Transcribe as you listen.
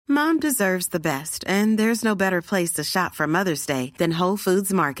Mom deserves the best, and there's no better place to shop for Mother's Day than Whole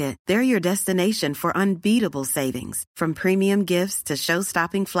Foods Market. They're your destination for unbeatable savings, from premium gifts to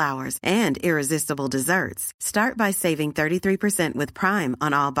show-stopping flowers and irresistible desserts. Start by saving 33% with Prime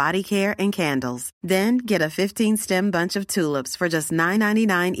on all body care and candles. Then get a 15-stem bunch of tulips for just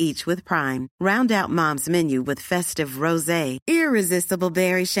 $9.99 each with Prime. Round out Mom's menu with festive rosé, irresistible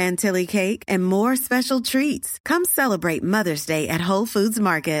berry chantilly cake, and more special treats. Come celebrate Mother's Day at Whole Foods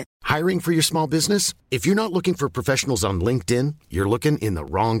Market. Hiring for your small business? If you're not looking for professionals on LinkedIn, you're looking in the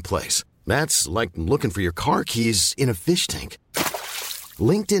wrong place. That's like looking for your car keys in a fish tank.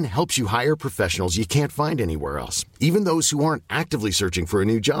 LinkedIn helps you hire professionals you can't find anywhere else, even those who aren't actively searching for a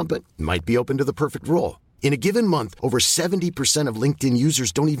new job but might be open to the perfect role. In a given month, over 70% of LinkedIn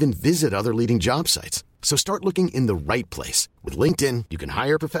users don't even visit other leading job sites. So start looking in the right place. With LinkedIn, you can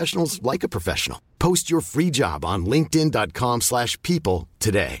hire professionals like a professional. Post your free job on linkedin.com/people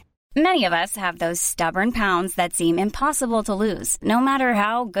today. Many of us have those stubborn pounds that seem impossible to lose, no matter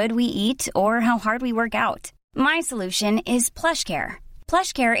how good we eat or how hard we work out. My solution is PlushCare.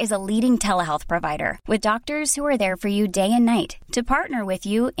 PlushCare is a leading telehealth provider with doctors who are there for you day and night to partner with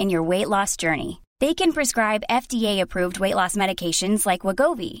you in your weight loss journey. They can prescribe FDA-approved weight loss medications like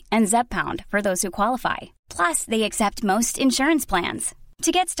Wegovy and Zepbound for those who qualify. Plus, they accept most insurance plans.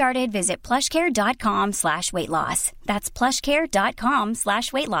 To get started, visit plushcare.com/weightloss. That's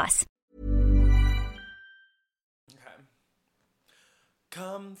plushcare.com/weightloss. Okay.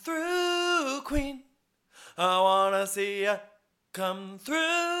 Come through, Queen. I wanna see ya. Come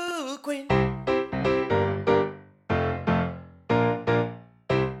through, Queen.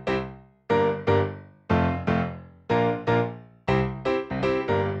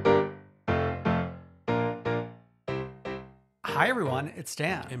 Hi, everyone. It's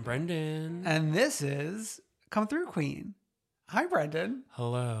Dan. And Brendan. And this is Come Through Queen. Hi, Brendan.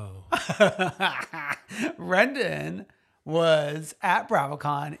 Hello. Brendan was at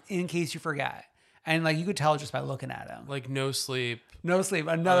BravoCon, in case you forget. And like you could tell just by looking at him. Like no sleep. No sleep.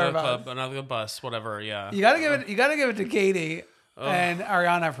 Another club, another bus, whatever, yeah. You gotta give it to Katie and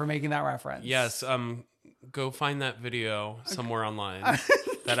Ariana for making that reference. Yes. Go find that video somewhere online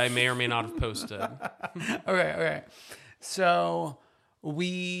that I may or may not have posted. Okay. So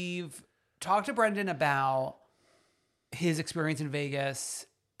we've talked to Brendan about his experience in Vegas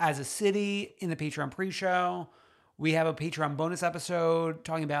as a city in the Patreon pre-show. We have a Patreon bonus episode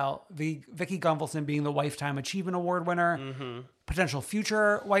talking about Vicky Gunvalson being the Lifetime Achievement Award winner, potential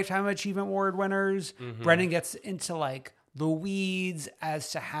future Lifetime Achievement Award winners. Brendan gets into like the weeds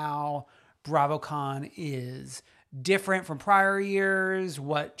as to how BravoCon is different from prior years,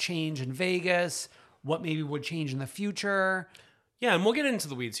 what changed in Vegas, what maybe would change in the future. Yeah, and we'll get into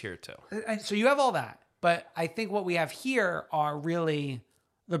the weeds here too. So you have all that. But I think what we have here are really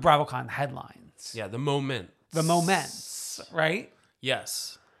the BravoCon headlines. Yeah, the moments, right?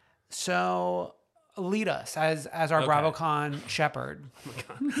 Yes. So lead us as our BravoCon shepherd.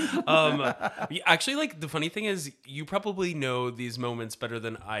 Oh my God. Actually, like the funny thing is you probably know these moments better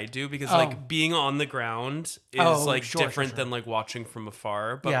than I do because like being on the ground is different than like watching from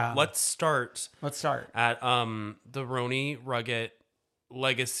afar. But let's start at the Roni Ruggett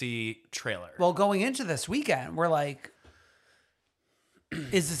Legacy trailer. Well, going into this weekend, we're like,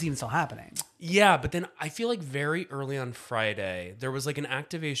 is this even still happening? Yeah, but then I feel like very early on Friday, there was like an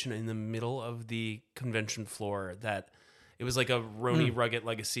activation in the middle of the convention floor that it was like a Roni Ruggett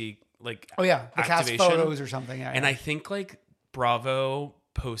Legacy like the activation. cast photos or something. And I think like Bravo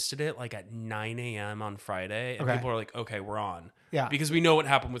posted it like at 9 a.m. on Friday, and people are like, okay, we're on. Yeah. Because we know what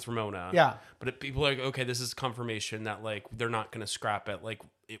happened with Ramona. Yeah. But people are like, okay, this is confirmation that like they're not going to scrap it. Like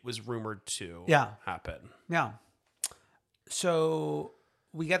it was rumored to happen. Yeah. So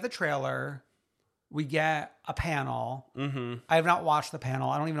we get the trailer. We get a panel. Mm-hmm. I have not watched the panel.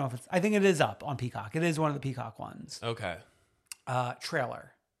 I don't even know if I think it is up on Peacock. It is one of the Peacock ones. Okay.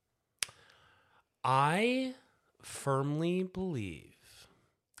 Trailer. I firmly believe.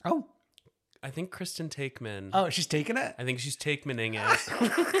 Oh. I think Kristen Takeman. Oh, she's taking it? I think she's Takemaning it.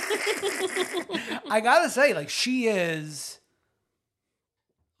 I gotta say, like, she is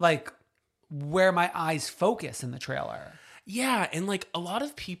like where my eyes focus in the trailer. Yeah, and like a lot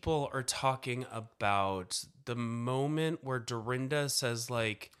of people are talking about the moment where Dorinda says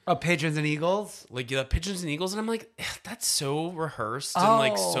like pigeons and eagles? Like pigeons and eagles, and I'm like, that's so rehearsed and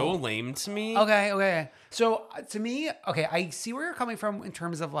like so lame to me. Okay. So to me, I see where you're coming from in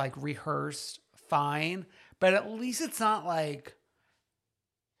terms of like rehearsed, fine, but at least it's not like,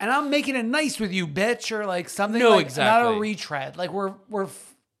 and I'm making it nice with you, bitch, or like something. No, like, exactly. Not a retread. Like we're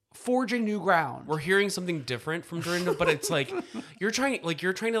forging new ground. We're hearing something different from Dorinda, but it's like you're trying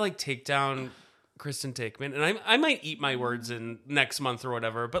to like take down Kristen Taekman, and I might eat my words in next month or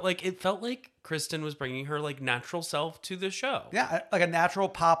whatever, but like it felt like Kristen was bringing her like natural self to the show. Yeah, like a natural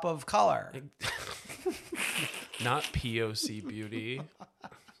pop of color. Not POC beauty.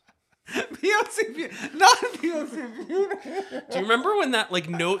 POC beauty, not POC beauty. Do you remember when that like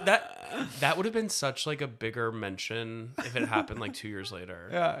that would have been such like a bigger mention if it happened like 2 years later?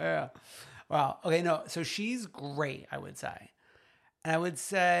 Yeah. Wow. Okay, no. So she's great, I would say. And I would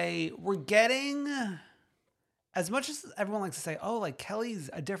say we're getting, as much as everyone likes to say, oh, like Kelly's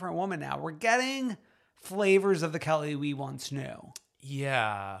a different woman now, we're getting flavors of the Kelly we once knew.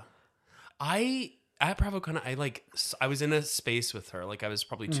 Yeah. At BravoCon, I was in a space with her. Like I was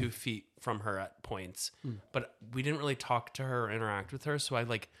probably 2 feet from her at points, but we didn't really talk to her or interact with her. So I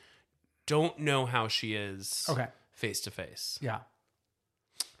like don't know how she is face to face. Yeah.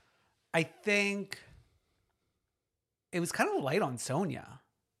 I think it was kind of light on Sonia.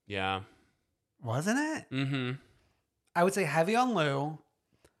 Yeah. Wasn't it? Mm-hmm. I would say heavy on Lou.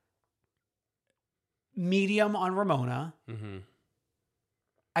 Medium on Ramona. Mm-hmm.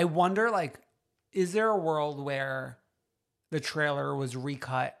 I wonder, like, is there a world where the trailer was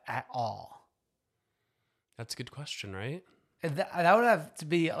recut at all? That's a good question, right? That would have to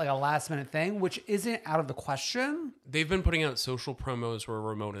be like a last minute thing, which isn't out of the question. They've been putting out social promos where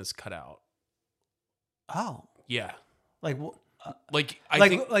Ramona's cut out. Oh. Yeah. Like I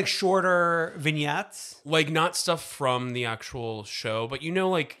think like shorter vignettes, like not stuff from the actual show, but you know,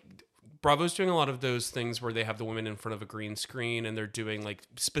 like Bravo's doing a lot of those things where they have the women in front of a green screen and they're doing like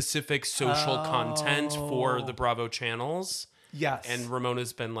specific social content for the Bravo channels. Yes, and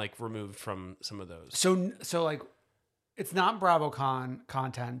Ramona's been like removed from some of those. So like, it's not BravoCon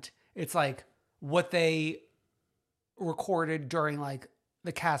content. It's like what they recorded during like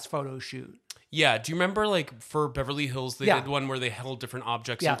the cast photo shoot. Yeah. Do you remember like for Beverly Hills, they did one where they held different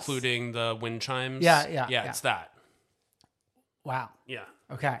objects, including the wind chimes? Yeah. It's that. Wow. Yeah.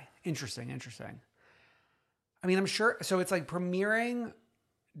 Okay. Interesting. I mean, I'm sure. So it's like premiering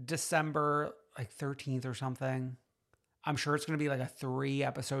December like 13th or something. I'm sure it's going to be like a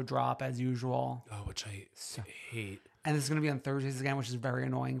 3-episode drop as usual. Oh, which I hate. And this is going to be on Thursdays again, which is very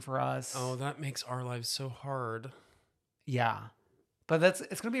annoying for us. Oh, that makes our lives so hard. Yeah. But it's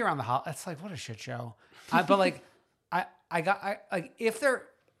going to be around the holidays. It's like, what a shit show. But like, I like if there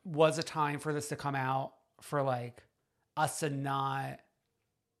was a time for this to come out for like us to not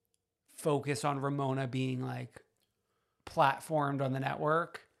focus on Ramona being like platformed on the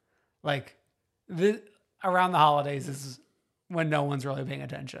network, like around the holidays is when no one's really paying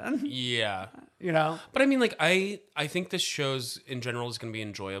attention. Yeah. You know? But I mean, like, I think this show's in general is going to be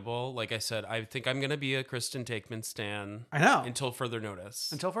enjoyable. Like I said, I think I'm going to be a Kristen Taekman stan. I know. Until further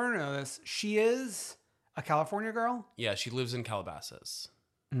notice. She is a California girl? Yeah, she lives in Calabasas.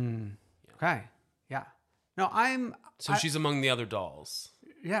 Yeah. Okay. Yeah. No, she's among the other dolls.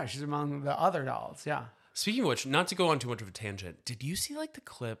 Yeah, she's among the other dolls. Yeah. Speaking of which, not to go on too much of a tangent, did you see like the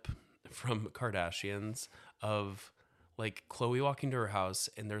clip from Kardashians of like Khloe walking to her house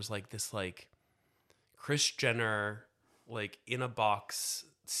and there's like this like Kris Jenner like in a box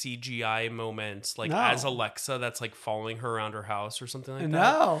CGI moment like as Alexa that's like following her around her house or something like that?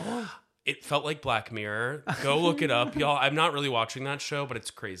 No. It felt like Black Mirror. Go look it up, y'all. I'm not really watching that show, but it's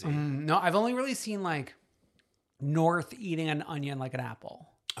crazy. No, I've only really seen like North eating an onion like an apple.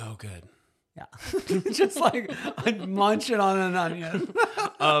 Oh, good. Yeah. Just like munching on an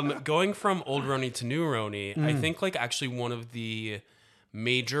onion. Going from old Roni to new Roni, I think like actually one of the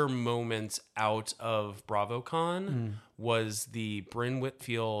major moments out of BravoCon was the Bryn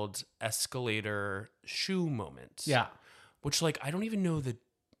Whitfield escalator shoe moment. Yeah. Which like, I don't even know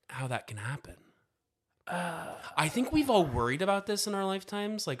how that can happen. I think we've all worried about this in our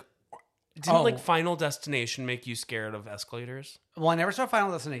lifetimes. Like, didn't like Final Destination make you scared of escalators? Well, I never saw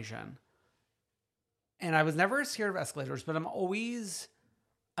Final Destination. And I was never scared of escalators, but I'm always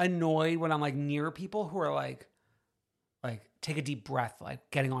annoyed when I'm like near people who are like take a deep breath,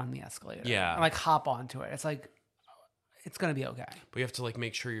 like getting on the escalator. Yeah. And like hop onto it. It's like, it's going to be okay. But you have to like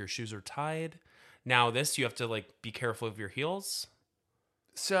make sure your shoes are tied. Now you have to like be careful of your heels.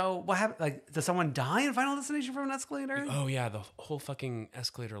 So what happened? Like, does someone die in Final Destination from an escalator? Oh yeah, the whole fucking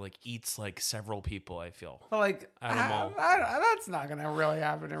escalator like eats like several people. I feel like that's not gonna really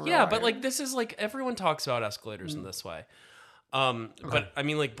happen in real life. But like this is like everyone talks about escalators in this way. But I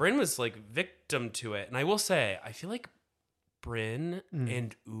mean, like Bryn was like victim to it, and I will say I feel like Bryn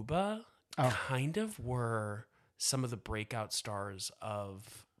and Uba kind of were some of the breakout stars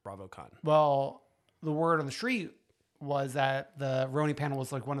of BravoCon. Well, the word on the street was that the Roni panel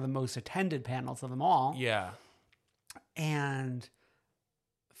was like one of the most attended panels of them all. Yeah. And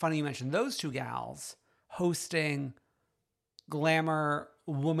funny you mentioned those two gals hosting Glamour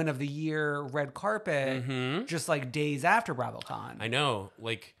Woman of the Year red carpet just like days after BravoCon. I know.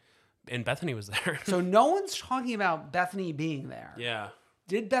 Like, and Bethany was there. So no one's talking about Bethany being there. Yeah.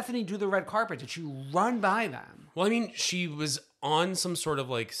 Did Bethany do the red carpet? Did she run by them? Well, I mean, she was on some sort of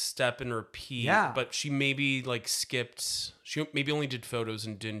like step and repeat, but she maybe like skipped. She maybe only did photos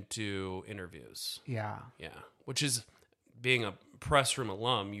and didn't do interviews. Yeah. Yeah. Which is, being a press room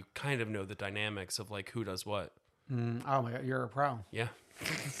alum, you kind of know the dynamics of like who does what. Oh my God, you're a pro. Yeah.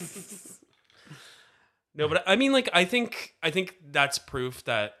 No, but I mean, like, I think that's proof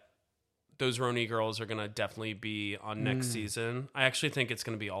that those Roni girls are gonna definitely be on next season. I actually think it's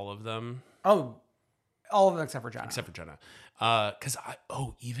gonna be all of them. Oh, all of them except for Jenna. Because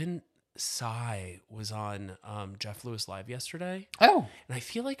even Sai was on Jeff Lewis Live yesterday. Oh, and I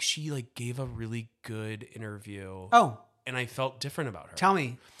feel like she like gave a really good interview. Oh, and I felt different about her. Tell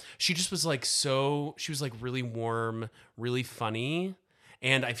me. She just was like she was like really warm, really funny.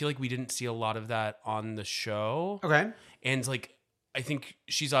 And I feel like we didn't see a lot of that on the show. Okay. And like, I think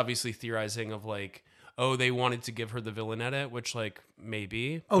she's obviously theorizing of like, oh, they wanted to give her the villain edit, which like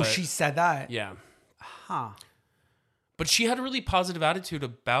maybe. Oh, she said that? Yeah. Huh. But she had a really positive attitude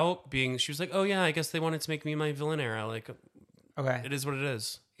about being, she was like, oh yeah, I guess they wanted to make me my villain era. Like, okay. It is what it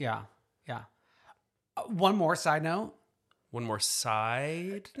is. Yeah. Yeah. One more side note. Well,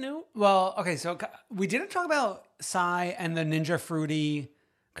 okay, so we didn't talk about Psy and the Ninja Fruity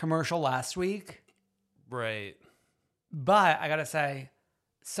commercial last week. Right. But I gotta say,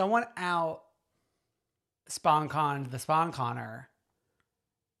 someone out SpawnConned the SpawnConner.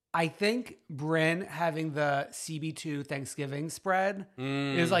 I think Brynn having the CB2 Thanksgiving spread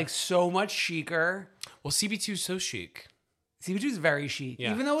is like so much chicer. Well, CB2 is so chic. CB2 is very chic.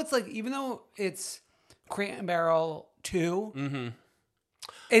 Yeah. Even though it's Crate and Barrel 2,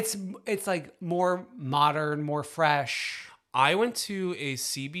 it's like more modern, more fresh. I went to a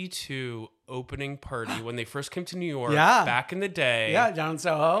CB2 opening party when they first came to New York back in the day. Yeah, down in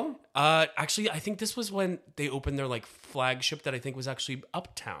Soho. Actually, I think this was when they opened their like flagship that I think was actually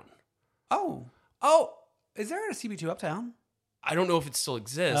Uptown. Oh, is there a CB2 Uptown? I don't know if it still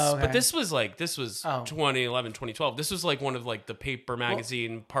exists, but this was 2011, 2012. This was like one of like the paper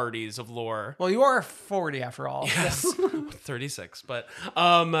magazine parties of lore. Well, you are 40 after all. Yes, 36. But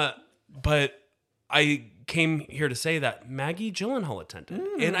I came here to say that Maggie Gyllenhaal attended,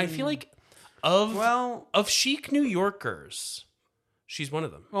 and I feel like of chic New Yorkers, she's one of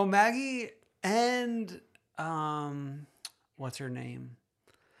them. Well, Maggie and what's her name?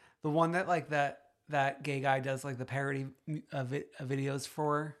 The one that like that gay guy does like the parody videos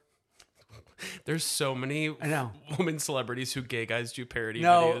for. There's so many women celebrities who gay guys do parody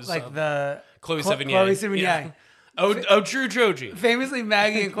No, videos. like the Chloe Sevigny. Yeah. Oh, True Joji. Famously,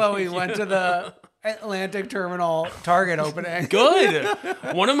 Maggie and Chloe went to the Atlantic Terminal Target opening. Good.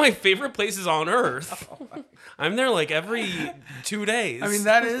 One of my favorite places on earth. I'm there like every 2 days. I mean,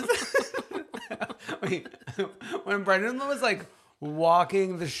 that is... when Brendan was like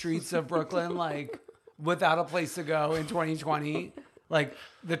walking the streets of Brooklyn, like without a place to go in 2020, like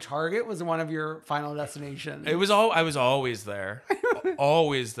the Target was one of your final destinations. I was always there.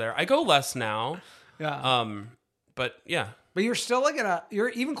 Always there. I go less now. Yeah. But yeah. But you're still like you're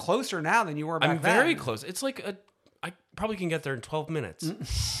even closer now than you were back then. I'm very close. It's like I probably can get there in 12 minutes.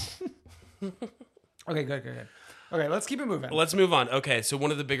 Okay, good. Okay, let's keep it moving. Let's move on. Okay, so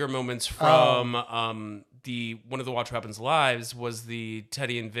one of the bigger moments from one of the Watch What Happens Lives was the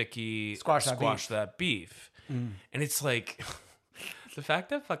Teddy and Vicky squash that beef. And it's like the fact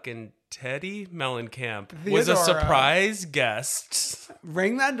that fucking Teddy Mellencamp was a surprise guest.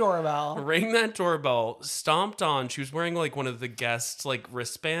 Ring that doorbell. Stomped on. She was wearing like one of the guests' like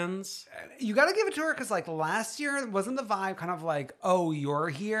wristbands. You got to give it to her because like last year wasn't the vibe kind of like, oh, you're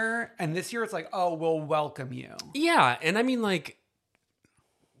here, and this year it's like, oh, we'll welcome you. Yeah, and I mean like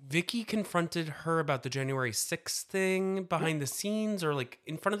Vicky confronted her about the January 6th thing behind the scenes or like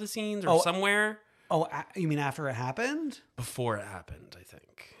in front of the scenes or somewhere. Oh, you mean after it happened? Before it happened, I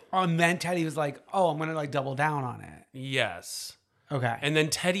think. Oh, and then Teddy was like, oh, I'm going to like double down on it. Yes. Okay. And then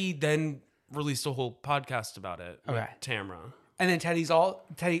Teddy then released a whole podcast about it with Tamra. And then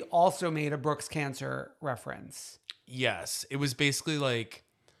Teddy also made a Brooks Cancer reference. Yes. It was basically like,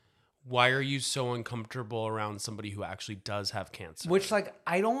 why are you so uncomfortable around somebody who actually does have cancer? Which like,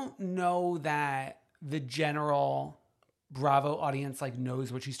 I don't know that the general Bravo audience like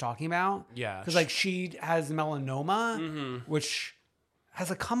knows what she's talking about. Yeah. Because like she has melanoma, which has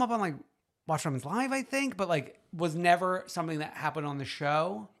like come up on like Watch Women's Live, I think, but like was never something that happened on the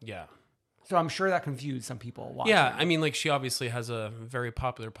show. Yeah. So I'm sure that confused some people watching. Yeah, I mean, like, she obviously has a very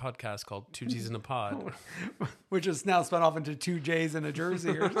popular podcast called Two G's in a Pod. Which is now spun off into 2 J's in a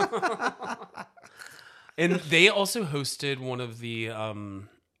Jersey. And they also hosted one of the,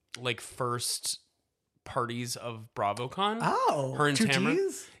 first parties of BravoCon. Oh, her and 2 Tamara.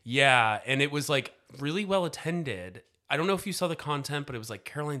 G's? Yeah, and it was, like, really well attended. I don't know if you saw the content, but it was, like,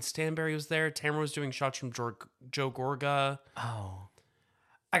 Caroline Stanbury was there. Tamara was doing shots from Joe Gorga. Oh.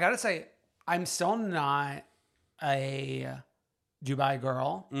 I gotta say, I'm still not a Dubai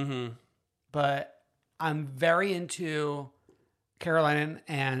girl, but I'm very into Caroline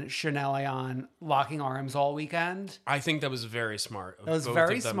and Chanel Ayan locking arms all weekend. I think that was very smart. It was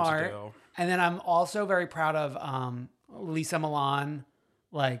very smart. And then I'm also very proud of Lisa Milan,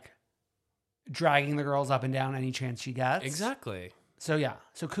 like dragging the girls up and down any chance she gets. Exactly. So yeah,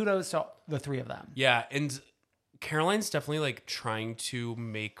 so kudos to the 3 of them. Yeah, and Caroline's definitely like trying to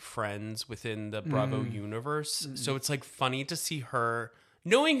make friends within the Bravo universe. So it's like funny to see her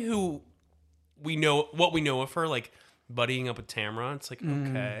knowing what we know of her, like buddying up with Tamara. It's like,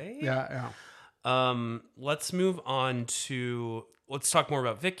 okay. Yeah. Let's move on let's talk more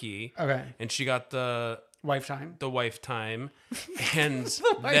about Vicky. Okay. And she got the wife time. And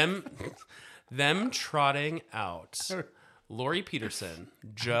them trotting out Lori Peterson,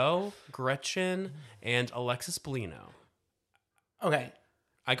 Joe, Gretchen, and Alexis Bellino. Okay.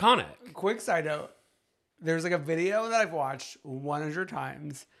 Iconic. Quick side note. There's like a video that I've watched 100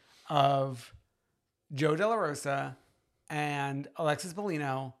 times of Joe De La Rosa and Alexis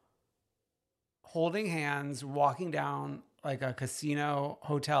Bellino holding hands, walking down like a casino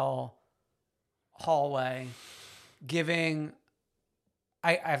hotel hallway, giving...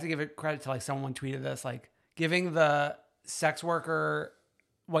 I have to give it credit to like someone tweeted this, like giving the sex worker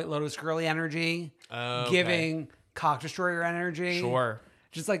White Lotus girly energy, giving cock destroyer energy. Sure.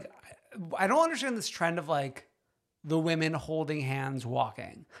 Just like, I don't understand this trend of like the women holding hands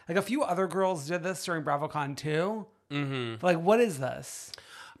walking. Like a few other girls did this during BravoCon too. Mm-hmm. But like, what is this?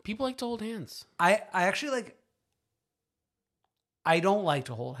 People like to hold hands. I actually like, I don't like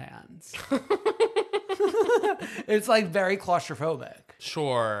to hold hands. It's like very claustrophobic.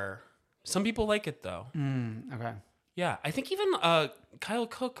 Sure. Some people like it though. Okay. Yeah. I think even Kyle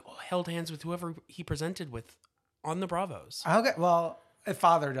Cook held hands with whoever he presented with on the Bravos. Okay. Well, if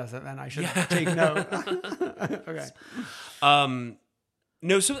Father does it, then I should take note. Okay.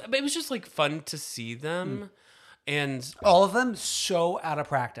 No, so it was just like fun to see them. And all of them so out of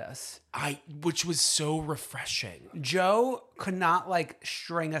practice. Which was so refreshing. Joe could not like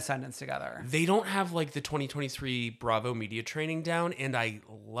string a sentence together. They don't have like the 2023 Bravo media training down, and I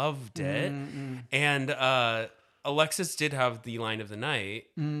loved it. And Alexis did have the line of the night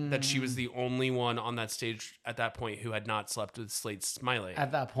that she was the only one on that stage at that point who had not slept with Slade Smiley.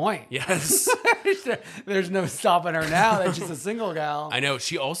 At that point. Yes. There's no stopping her now that she's a single gal. I know.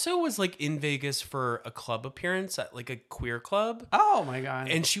 She also was like in Vegas for a club appearance at like a queer club. Oh my God.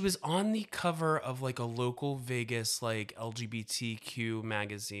 And she was on the cover of like a local Vegas like LGBTQ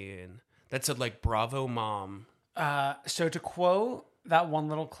magazine that said like Bravo Mom. So to quote that one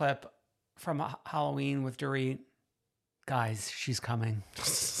little clip from Halloween with Dorit, guys, she's coming.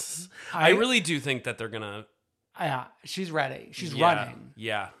 I really do think that they're gonna. Yeah, she's ready. She's running.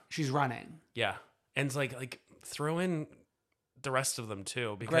 Yeah, she's running. Yeah, and it's like throw in the rest of them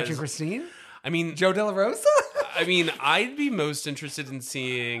too. Because Gretchen Christine. I mean, Joe De La Rosa. I mean, I'd be most interested in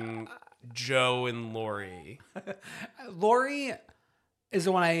seeing Joe and Lori. Lori is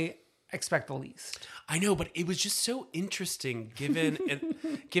the one I expect the least. I know, but it was just so interesting given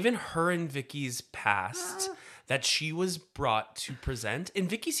her and Vicky's past that she was brought to present, and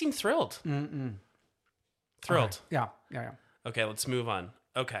Vicky seemed thrilled. Thrilled. Okay. Yeah. Okay, let's move on.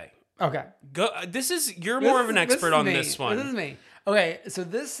 Okay. Go. You're more of an expert on this one. This is me. Okay, so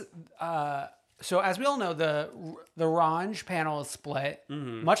this. So as we all know, the Ranj panel is split,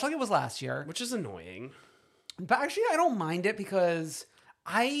 much like it was last year, which is annoying. But actually, I don't mind it because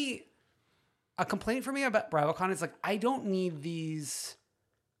a complaint for me about BravoCon is like I don't need these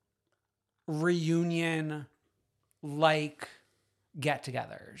reunion like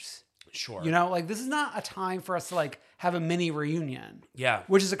get-togethers. Sure. You know, like this is not a time for us to like have a mini reunion. Yeah.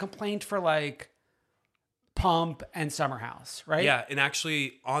 Which is a complaint for like Pump and Summer House, right? Yeah, and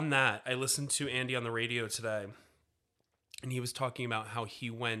actually on that, I listened to Andy on the radio today, and he was talking about how he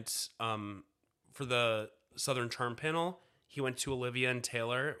went for the Southern Charm panel. He went to Olivia and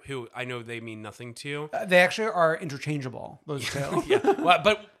Taylor, who I know they mean nothing to you. They actually are interchangeable, those two. Yeah, well,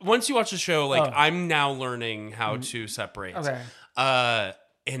 but once you watch the show, like I'm now learning how to separate. Okay.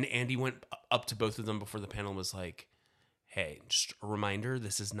 And Andy went up to both of them before the panel and was like, hey, just a reminder,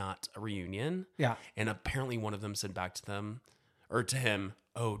 this is not a reunion. Yeah. And apparently one of them said back to them, or to him,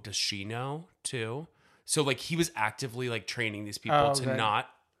 oh, does she know too? So like he was actively like training these people to not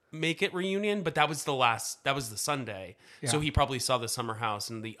make it reunion, but that was the Sunday. Yeah. So he probably saw the Summer House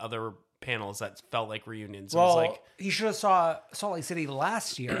and the other panels that felt like reunions. Well, it was like, he should have saw Salt Lake City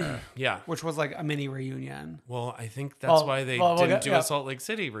last year. Yeah. Which was like a mini reunion. Well, I think that's why they didn't do a Salt Lake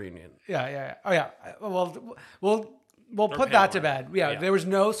City reunion. Yeah. Oh yeah. We'll put that to bed. Yeah. There was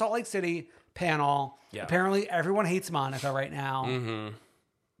no Salt Lake City panel. Yeah. Apparently everyone hates Monica right now. Mm-hmm.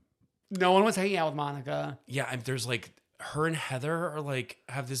 No one was hanging out with Monica. Yeah. There's like her and Heather are like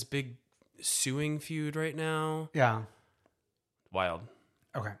have this big suing feud right now. Yeah. Wild.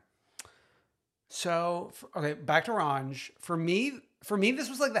 Okay. So, back to Ranj. For me, this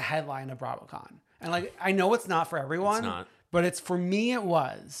was like the headline of BravoCon. And like, I know it's not for everyone. It's not. But it's, for me, it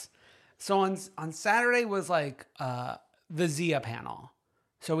was. So on Saturday was like the Zia panel.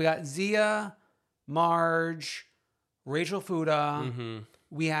 So we got Zia, Marge, Rachel Fuda. Mm-hmm.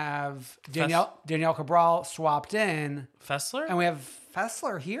 We have Danielle Cabral swapped in. Fessler? And we have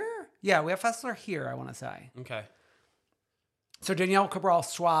Fessler here? Yeah, we have Fessler here, I want to say. Okay. So Danielle Cabral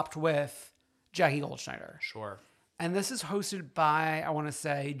swapped with Jackie Goldschneider. Sure. And this is hosted by, I want to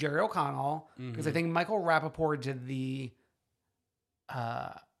say, Jerry O'Connell, because I think Michael Rappaport did the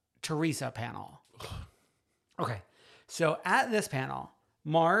Teresa panel. Okay. So at this panel,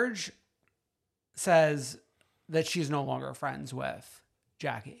 Marge says that she's no longer friends with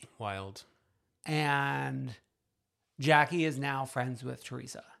Jackie. Wild. And Jackie is now friends with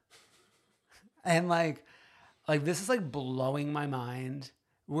Teresa. And like this is like blowing my mind.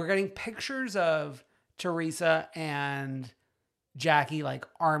 We're getting pictures of Teresa and Jackie like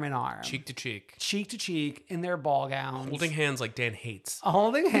arm in arm. Cheek to cheek in their ball gowns. Holding hands like Dan hates.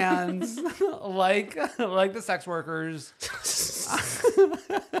 Holding hands like the sex workers.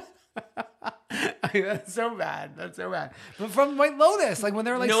 That's so bad. But from White Lotus, like when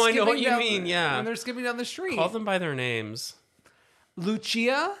they're like I know what you mean, yeah. When they're skipping down the street. Call them by their names.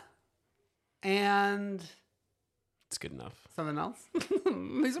 Lucia and... It's good enough. Something else?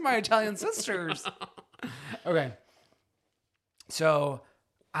 These are my Italian sisters. Okay. So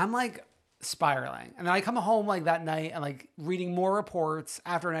I'm like spiraling. And then I come home like that night and like reading more reports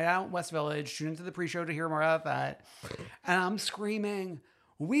after a night out in West Village, tune into the pre-show to hear more about that. And I'm screaming,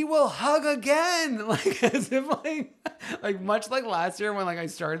 we will hug again. Like as if like much like last year when like I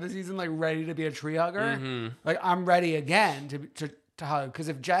started the season like ready to be a tree hugger. Mm-hmm. Like I'm ready again to hug. Because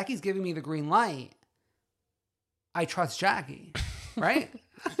if Jackie's giving me the green light, I trust Jackie, right?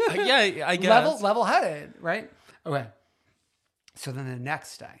 Yeah, I guess. Level-headed, right? Okay. So then the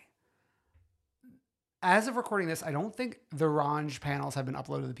next day, as of recording this, I don't think the Ranj panels have been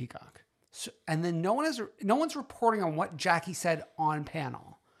uploaded to the Peacock. So, and then no one's reporting on what Jackie said on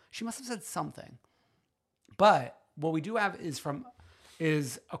panel. She must have said something. But what we do have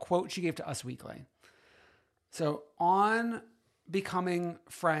is a quote she gave to Us Weekly. So on becoming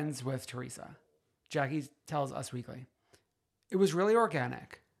friends with Teresa, Jackie tells Us Weekly, it was really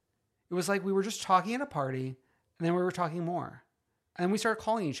organic. It was like we were just talking at a party, and then we were talking more. And then we started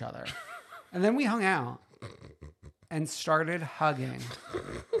calling each other. And then we hung out and started hugging.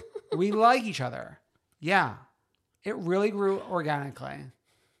 We like each other. Yeah. It really grew organically.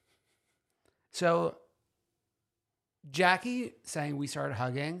 So Jackie saying we started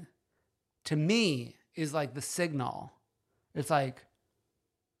hugging, to me, is like the signal. It's like,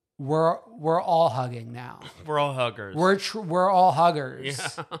 we're all hugging now. We're all huggers. We're all huggers.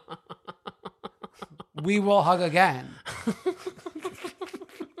 Yeah. We will hug again.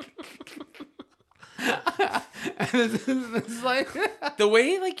 this is like the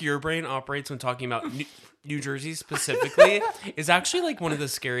way like your brain operates when talking about New Jersey specifically is actually like one of the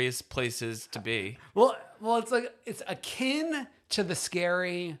scariest places to be. Well, it's like it's akin to the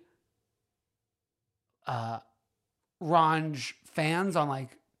scary Ranj fans on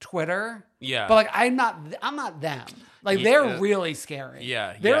like Twitter. Yeah. But like I'm not them. Like they're really scary.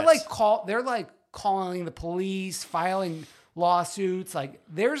 Yeah. They're like calling the police, filing lawsuits. Like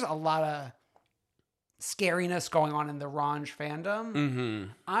there's a lot of scariness going on in the Ranj fandom. Mm-hmm.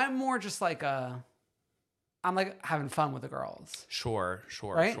 I'm more just like I'm like having fun with the girls. Sure.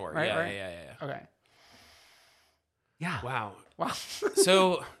 Right? Sure. Right? Yeah. Okay. Yeah. Wow. Wow.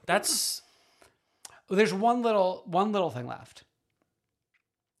 So that's there's one little thing left.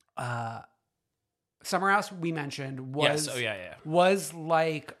 Summer House we mentioned was was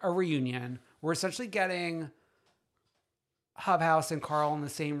like a reunion. We're essentially getting Hub House and Carl in the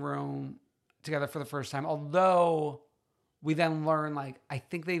same room together for the first time. Although we then learn, like, I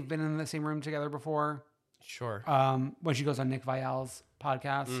think they've been in the same room together before. Sure. When she goes on Nick Vial's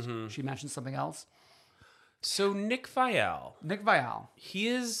podcast, she mentions something else. So Nick Vial, he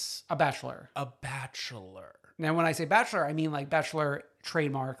is a bachelor. Now, when I say bachelor, I mean like bachelor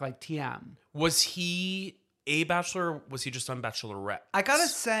trademark, like TM. Was he a bachelor? Or was he just on Bachelorette? I gotta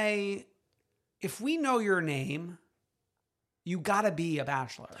say, if we know your name, you gotta be a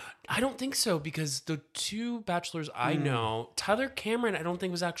bachelor. I don't think so, because the two bachelors I know, Tyler Cameron, I don't think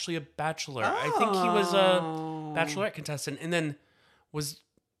was actually a bachelor. I think he was a Bachelorette contestant. And then was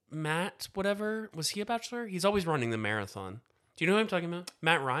Matt, whatever, was he a bachelor? He's always running the marathon. Do you know who I'm talking about?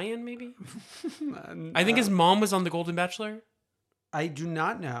 Matt Ryan, maybe? I think his mom was on The Golden Bachelor. I do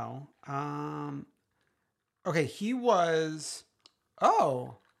not know. Okay, he was...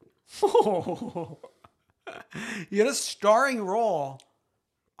 Oh. He had a starring role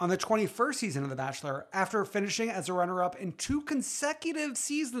on the 21st season of The Bachelor after finishing as a runner-up in 2 consecutive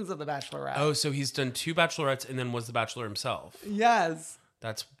seasons of The Bachelorette. Oh, so he's done 2 Bachelorettes and then was the Bachelor himself. Yes.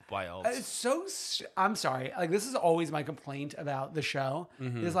 That's wild. It's so... I'm sorry. Like, this is always my complaint about the show.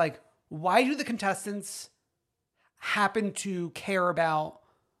 Is like, why do the contestants happen to care about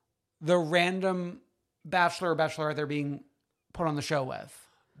the random bachelor or bachelorette they're being put on the show with?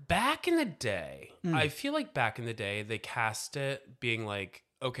 Back in the day, I feel like back in the day, they cast it being like,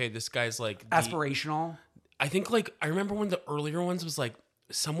 okay, this guy's like... aspirational. I think like, I remember one of the earlier ones was like,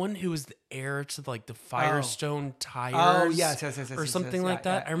 someone who was the heir to like the Firestone tires. Oh, yes, or something like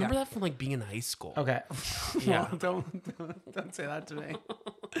that. I remember that from like being in high school. Okay. Yeah. Well, don't say that to me.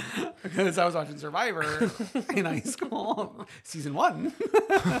 Because I was watching Survivor in high school, season 1.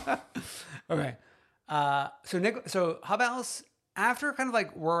 Okay. So Hub House, after kind of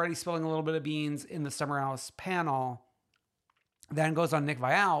like we're already spilling a little bit of beans in the Summer House panel, then goes on Nick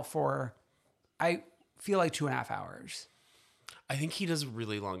Vial for, I feel like 2.5 hours. I think he does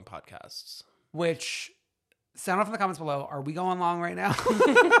really long podcasts. Which, sound off in the comments below. Are we going long right now?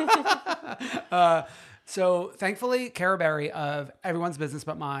 So thankfully, Cara Berry of Everyone's Business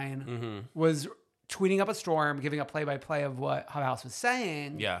But Mine was tweeting up a storm, giving a play-by-play of what Hub House was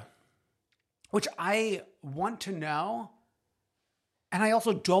saying. Yeah. Which I want to know, and I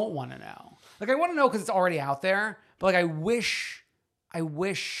also don't want to know. Like, I want to know because it's already out there, but like, I wish...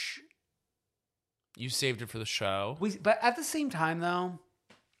 You saved it for the show. But at the same time, though,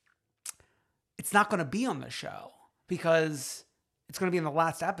 it's not going to be on the show because it's going to be in the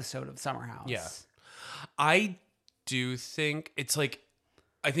last episode of Summer House. Yeah. I do think it's like,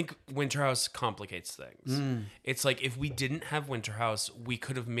 I think Winter House complicates things. It's like, if we didn't have Winter House, we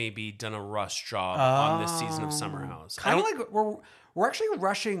could have maybe done a rush job on this season of Summer House. Kind of like we're actually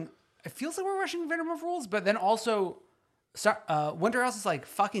rushing. It feels like we're rushing Vanderpump Rules, but then also Winter House is like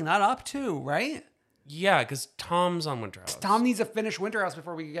fucking that up too, right? Yeah, because Tom's on Winter House. Tom needs to finish Winter House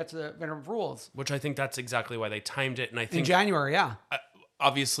before we can get to Vanderpump Rules. Which I think that's exactly why they timed it. And I think in January, yeah.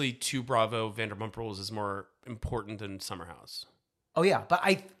 Obviously, 2 Bravo Vanderpump Rules is more important than Summer House. Oh yeah, but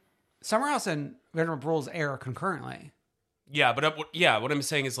Summer House and Vanderpump Rules air concurrently. Yeah, but what I'm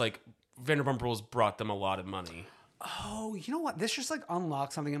saying is like Vanderpump Rules brought them a lot of money. Oh, you know what? This just like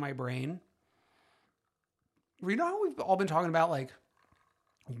unlocked something in my brain. You know how we've all been talking about like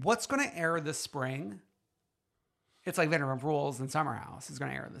what's going to air this spring? It's like Vanderpump Rules and Summer House is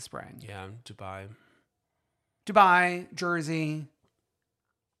going to air this spring. Yeah, Dubai, Jersey.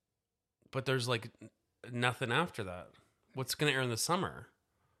 But there's like nothing after that. What's going to air in the summer?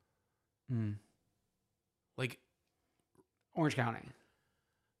 Like Orange County.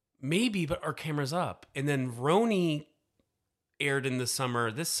 Maybe, but our camera's up. And then Roni aired in the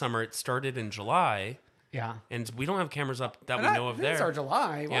summer. This summer, it started in July. Yeah. And we don't have cameras up that we know of there. It's our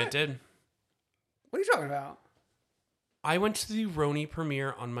July. What? Yeah, it did. What are you talking about? I went to the Roni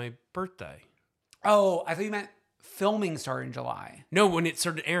premiere on my birthday. Oh, I thought you meant filming started in July. No, when it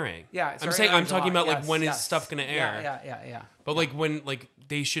started airing. Yeah, I'm talking about like when is stuff gonna air? Yeah. But like when like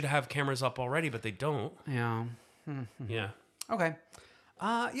they should have cameras up already, but they don't. Yeah. Yeah. Okay.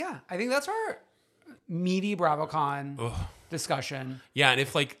 Yeah, I think that's our meaty BravoCon discussion. Yeah, and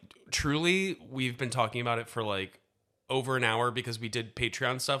if like truly we've been talking about it for like over an hour because we did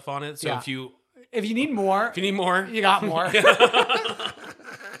Patreon stuff on it. So if you need more, you got more.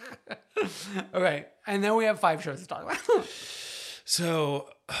 Okay, and then we have 5 shows to talk about. So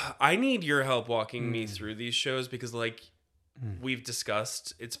I need your help walking me through these shows because like we've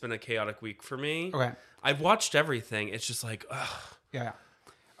discussed, it's been a chaotic week for me. Okay. I've watched everything. It's just like, ugh. Yeah.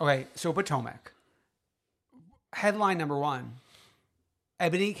 Okay, so Potomac. Headline number 1.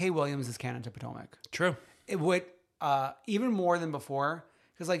 Ebony K. Williams is canon to Potomac. True. It would, even more than before,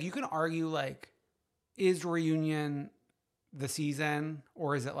 because like you can argue like, is reunion the season,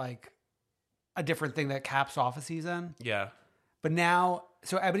 or is it like a different thing that caps off a season? Yeah. But now,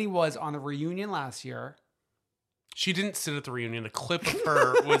 so Ebony was on the reunion last year. She didn't sit at the reunion. A clip of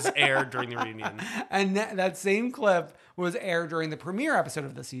her was aired during the reunion. And that same clip was aired during the premiere episode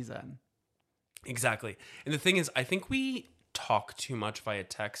of the season. Exactly. And the thing is, I think we talk too much via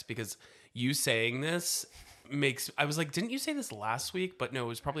text because you saying this makes... I was like, didn't you say this last week? But no, it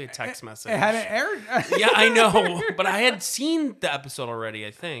was probably a text message. It hadn't aired. Yeah, I know. But I had seen the episode already,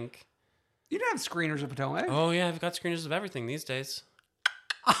 I think. You didn't have screeners of Potomac. Oh, yeah. I've got screeners of everything these days.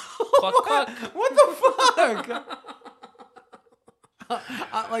 Cluck, cluck. What the fuck?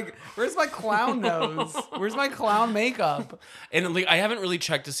 Like, where's my clown nose? Where's my clown makeup? And like, I haven't really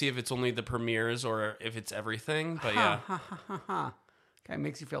checked to see if it's only the premieres or if it's everything, but yeah. Okay,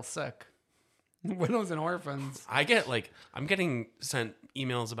 makes you feel sick. Widows and orphans. I'm getting sent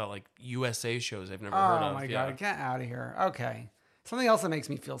emails about like USA shows I've never heard of. Oh my God, get out of here. Okay. Something else that makes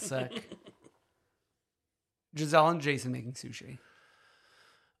me feel sick. Giselle and Jason making sushi.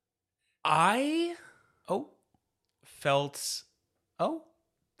 I felt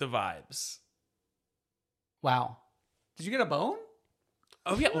the vibes. Wow. Did you get a bone?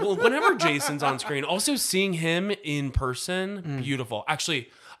 Oh yeah. Well, whenever Jason's on screen, also seeing him in person, beautiful. Actually,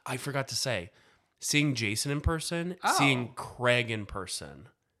 I forgot to say, seeing Jason in person, seeing Craig in person.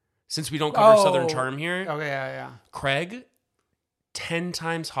 Since we don't cover Southern Charm here. Okay, yeah. Craig, 10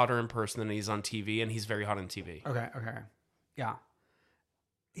 times hotter in person than he's on TV, and he's very hot on TV. Okay.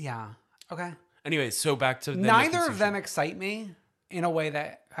 Yeah. Okay. Anyways, so back to... Neither of them excite me in a way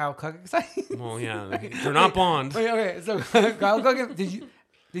that Kyle Cook excites. Well, yeah. They're not Bond. Okay, so Kyle Cook... Did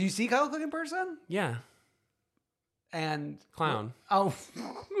you see Kyle Cook in person? Yeah. And... Clown. Oh,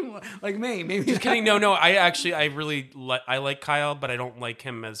 like me. Maybe. Just kidding. No. I really like Kyle, but I don't like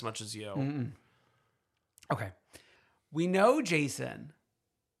him as much as you. Mm-mm. Okay. We know Jason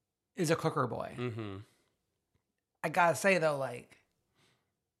is a cooker boy. Mm-hmm. I gotta say, though, like...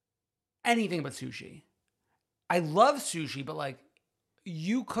 anything but sushi. I love sushi, but like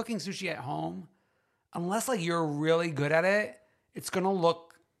you cooking sushi at home, unless like you're really good at it, it's gonna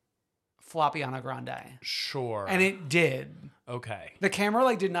look floppy on a grande. Sure. And it did. Okay. The camera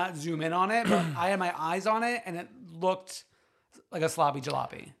like did not zoom in on it, but I had my eyes on it and it looked like a sloppy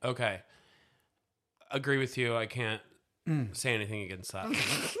jalopy. Okay. Agree with you. I can't say anything against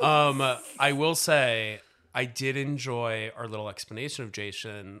that. I will say I did enjoy our little explanation of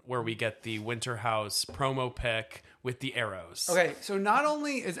Jason where we get the Winter House promo pic with the arrows. Okay, so not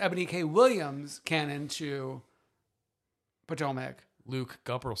only is Ebony K. Williams canon to Potomac, Luke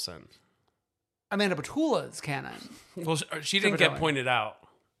Gubberson. Amanda Petula's canon. Well, she didn't get pointed out.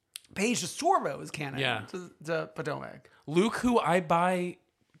 Paige DeSorbo is canon to Potomac. Luke, who I buy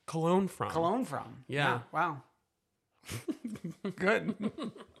cologne from. Yeah. Wow. Good.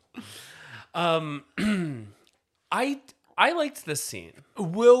 I liked this scene.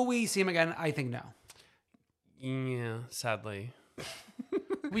 Will we see him again? I think no. Yeah, sadly.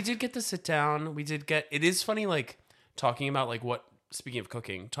 We did get to sit down. It is funny, like, talking about, like, speaking of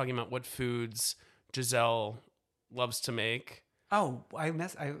cooking, talking about what foods Giselle loves to make. Oh, I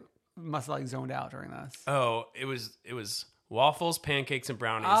must have, like, zoned out during this. Oh, it was waffles, pancakes, and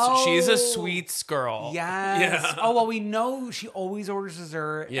brownies. Oh, she's a sweets girl. Yes. Yeah. Oh, well, we know she always orders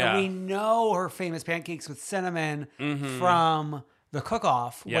dessert. Yeah. And we know her famous pancakes with cinnamon from the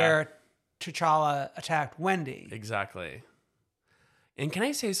cook-off where T'Challa attacked Wendy. Exactly. And can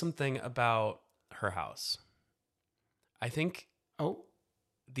I say something about her house? I think... Oh.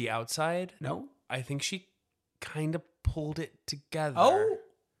 The outside? No. I think she kind of pulled it together. Oh?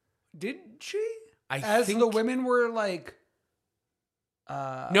 Did she? As the women were like...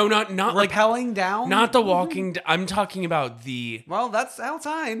 no, not rappelling like, down. Not the walking. I'm talking about the. Well, that's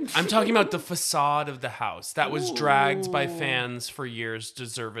outside. I'm talking about the facade of the house that was dragged by fans for years,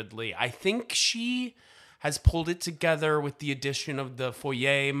 deservedly. I think she has pulled it together with the addition of the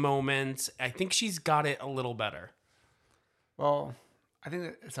foyer moments. I think she's got it a little better. Well, I think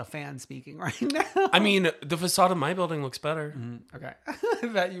that it's a fan speaking right now. I mean, the facade of my building looks better. Mm-hmm. Okay,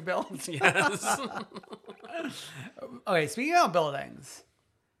 that you built. Yes. Okay, speaking of buildings,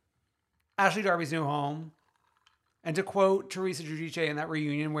 Ashley Darby's new home. And to quote Teresa Giudice in that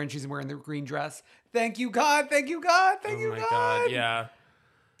reunion when she's wearing the green dress, thank you, God, thank you, God, thank you, God. Oh my God, yeah.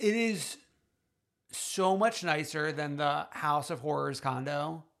 It is so much nicer than the House of Horrors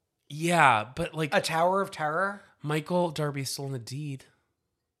condo. Yeah, but like... A Tower of Terror. Michael Darby's still in the deed.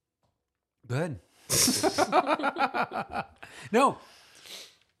 Good. No.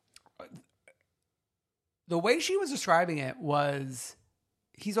 The way she was describing it was,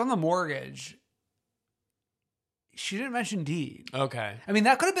 he's on the mortgage. She didn't mention deed. Okay. I mean,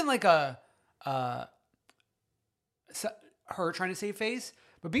 that could have been like her trying to save face,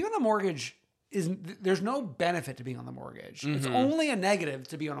 but being on the mortgage there's no benefit to being on the mortgage. It's only a negative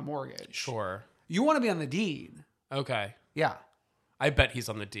to be on a mortgage. Sure. You want to be on the deed. Okay. Yeah. I bet he's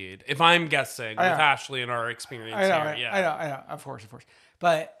on the deed. If I'm guessing with Ashley and our experience I know. Of course.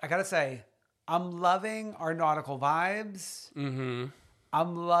 But I gotta say, I'm loving our nautical vibes. Mm-hmm.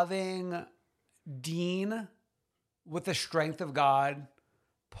 I'm loving Dean with the strength of God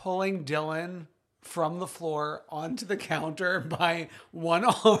pulling Dylan from the floor onto the counter by one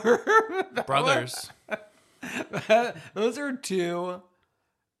arm. Brothers. Those are two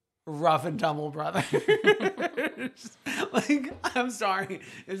rough and tumble brothers. Like, I'm sorry.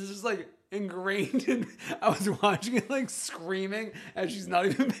 It's just like ingrained in. I was watching it like screaming as she's not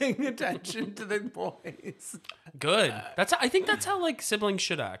even paying attention to the boys. Good. I think that's how like siblings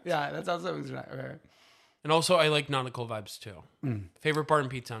should act. Yeah, that's how siblings should act. Okay. And also, I like nautical vibes too. Favorite bar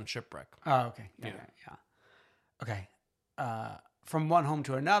and pizza on Shipwreck. Oh, okay. Yeah. Okay. From one home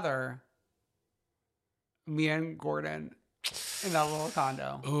to another, me and Gordon in that little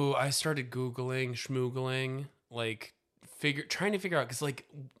condo. Ooh, I started Googling, schmoogling, like trying to figure out, because like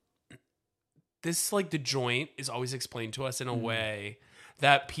this, like the joint is always explained to us in a way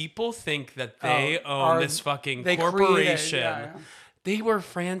that people think that they own this fucking corporation. They were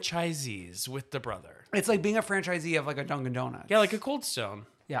franchisees with the brother. It's like being a franchisee of like a Dunkin' Donuts. Yeah, like a Cold Stone.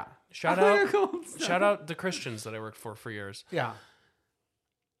 Yeah. Shout out the Christians that I worked for years. Yeah.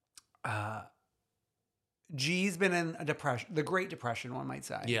 G's been in a depression, the Great Depression, one might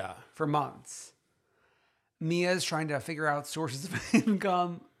say. Yeah. For months. Mia's trying to figure out sources of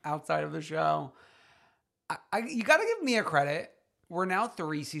income outside of the show. You got to give Mia credit. We're now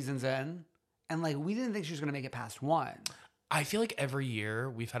 3 seasons in, and like we didn't think she was going to make it past 1. I feel like every year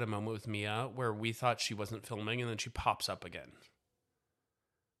we've had a moment with Mia where we thought she wasn't filming and then she pops up again.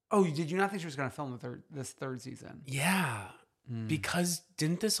 Oh, did you not think she was going to film this 3rd season? Yeah. Because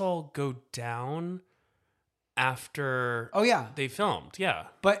didn't this all go down after they filmed? Yeah.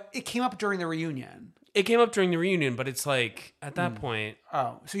 But it came up during the reunion. It came up during the reunion, but it's like at that point.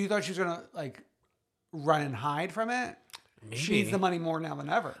 Oh, so you thought she was going to like run and hide from it? Maybe. She needs the money more now than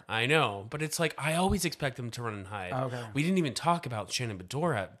ever. I know, but it's like I always expect them to run and hide. Okay. We didn't even talk about Shannon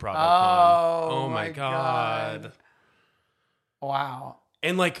Bedore at BravoCon. Oh my God. Wow.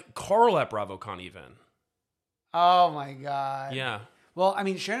 And like Carl at BravoCon even. Oh my God. Yeah. Well, I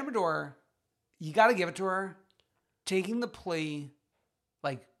mean, Shannon Bedore, you got to give it to her. Taking the plea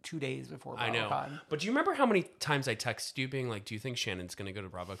like 2 days before BravoCon. I know. But do you remember how many times I texted you being like, do you think Shannon's going to go to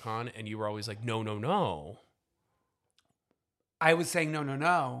BravoCon? And you were always like, no. I was saying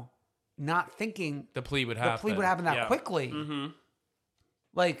no, not thinking the plea would happen that quickly. Mm-hmm.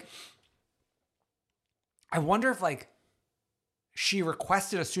 Like, I wonder if like she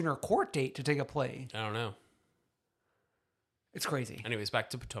requested a sooner court date to take a plea. I don't know. It's crazy. Anyways,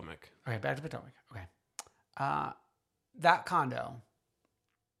 back to Potomac. Okay, back to Potomac. Okay. That condo,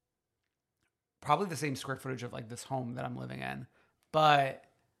 probably the same square footage of like this home that I'm living in, but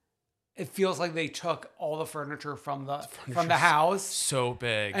it feels like they took all the furniture from the house. So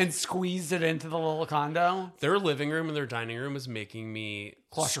big. And squeezed it into the little condo. Their living room and their dining room is making me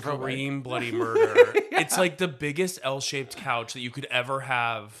scream bloody murder. Yeah. It's like the biggest L-shaped couch that you could ever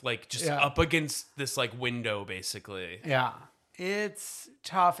have, like just up against this like window, basically. Yeah. It's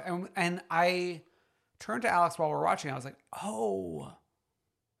tough. And I turned to Alex while we're watching. I was like, oh,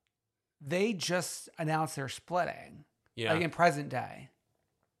 they just announced they're splitting. Yeah. Like in present day.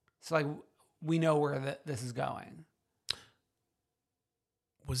 So, like, we know where this is going.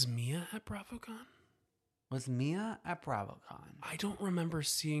 Was Mia at BravoCon? I don't remember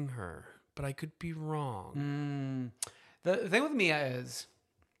seeing her, but I could be wrong. The thing with Mia is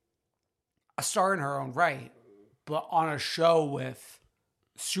a star in her own right, but on a show with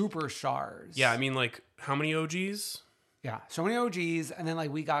superstars. Yeah, I mean, like, how many OGs? Yeah, so many OGs, and then,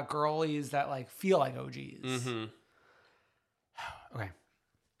 like, we got girlies that, like, feel like OGs. Mm-hmm. Okay.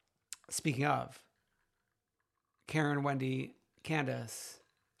 Speaking of, Karen, Wendy, Candace,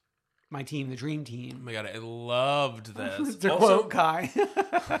 my team, the dream team. Oh my God, I loved this. To quote Kai.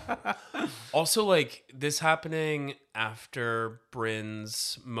 Also, like, this happening after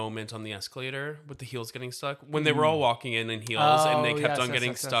Bryn's moment on the escalator with the heels getting stuck. When they were all walking in heels and they kept on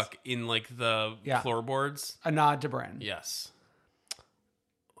getting stuck in, like, the floorboards. A nod to Bryn. Yes.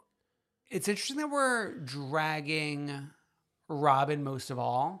 It's interesting that we're dragging Robin most of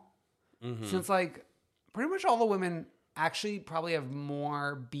all. Mm-hmm. Since like pretty much all the women actually probably have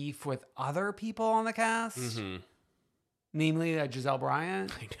more beef with other people on the cast. Mm-hmm. Namely Giselle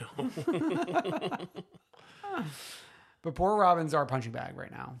Bryant. I know. But poor Robin's our punching bag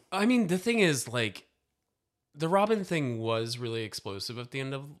right now. I mean, the thing is, like, the Robin thing was really explosive at the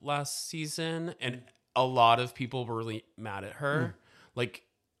end of last season, and a lot of people were really mad at her. Like,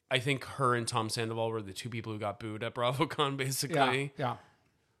 I think her and Tom Sandoval were the two people who got booed at BravoCon, basically. Yeah.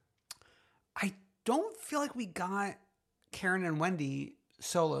 I don't feel like we got Karen and Wendy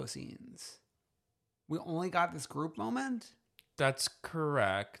solo scenes. We only got this group moment. That's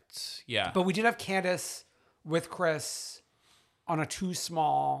correct. Yeah. But we did have Candace with Chris on a too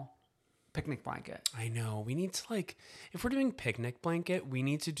small picnic blanket. I know. We need to, like, if we're doing picnic blanket, we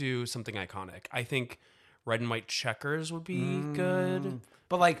need to do something iconic. I think red and white checkers would be good.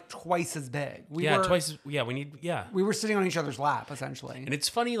 But like twice as big. We were sitting on each other's lap, essentially. And it's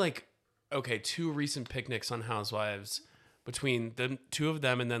funny, like, okay, 2 recent picnics on Housewives, between the 2 of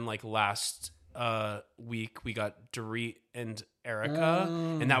them, and then like last week we got Dorit and Erica,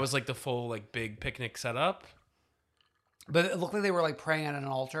 and that was like the full like big picnic setup. But it looked like they were like praying at an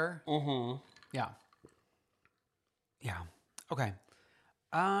altar. Yeah. Okay.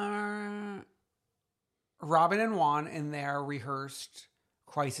 Robin and Juan in their rehearsed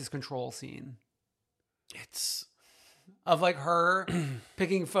crisis control scene. It's of like her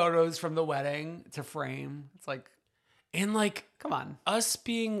picking photos from the wedding to frame. It's like, and like, come on, us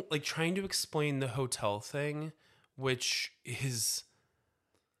being like trying to explain the hotel thing, which is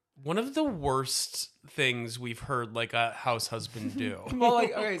one of the worst things we've heard like a house husband do. Well,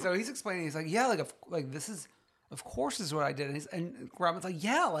 like, okay, so he's explaining. He's like, yeah, like this is, of course, is what I did. And Robin's like,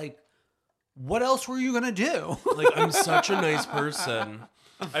 yeah, like, what else were you gonna do? Like, I'm such a nice person.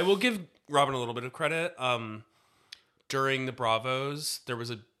 I will give Robin a little bit of credit. During the Bravos, there was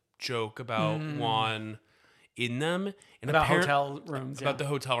a joke about Juan in them, and about hotel rooms, about the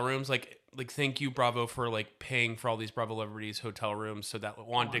hotel rooms. Like thank you, Bravo, for like paying for all these Bravo celebrities' hotel rooms so that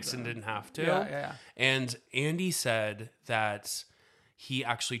Juan Dixon didn't have to. Yeah. And Andy said that he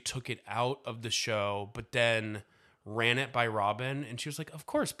actually took it out of the show, but then ran it by Robin, and she was like, "Of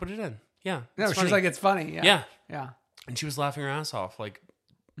course, put it in." Yeah. No, she's like, "It's funny." Yeah. Yeah. And she was laughing her ass off, like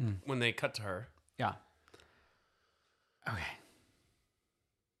when they cut to her. Yeah. Okay.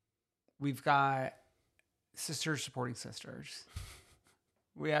 We've got sisters supporting sisters.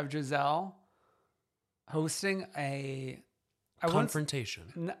 We have Giselle hosting a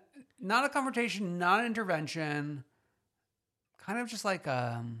confrontation. Not a confrontation, not an intervention. Kind of just like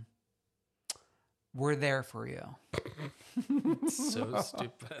we're there for you. So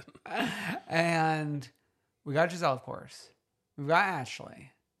stupid. And we got Giselle, of course. We've got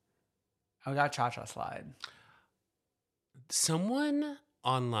Ashley. And we got Cha-Cha Slide. Someone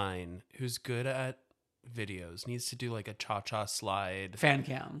online who's good at videos needs to do like a Cha-Cha Slide fan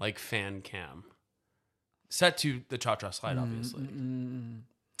cam. Like fan cam. Set to the Cha-Cha Slide, obviously.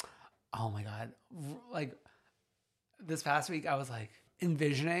 Oh my God. Like this past week, I was like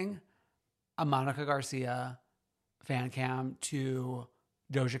envisioning a Monica Garcia fan cam to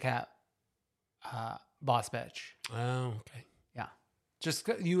Doja Cat Boss Bitch. Oh, okay. Yeah. Just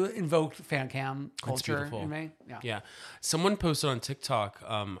you invoked fan cam culture in me. Yeah. Someone posted on TikTok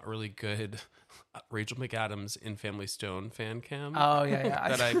a really good Rachel McAdams in Family Stone fan cam. Oh, yeah.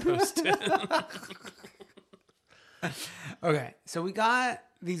 that I posted. Okay. So we got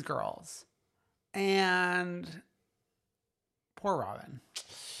these girls and poor Robin.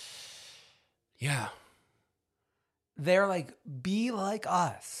 Yeah. They're like, be like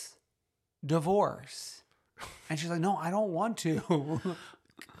us. Divorce. And she's like, no, I don't want to.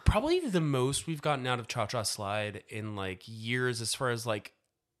 Probably the most we've gotten out of Cha-Cha Slide in like years as far as like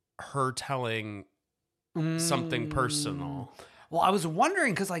her telling something personal. Well, I was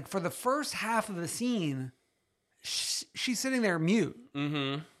wondering because like for the first half of the scene, she's sitting there mute.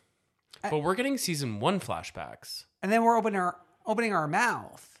 But we're getting season 1 flashbacks. And then we're opening our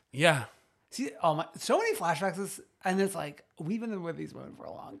mouth. Yeah. See, so many flashbacks, and it's like we've been with these women for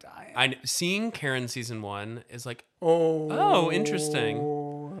a long time. Seeing Karen season 1 is like, oh,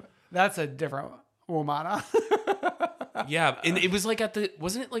 interesting. That's a different woman. Yeah, and it was like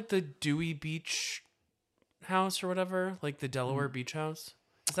wasn't it like the Dewey Beach house or whatever, like the Delaware Beach house?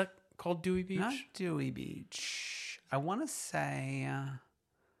 Is that called Dewey Beach? Not Dewey Beach. I want to say.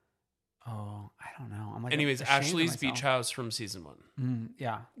 I don't know. I'm like, anyways, Ashley's beach house from season 1.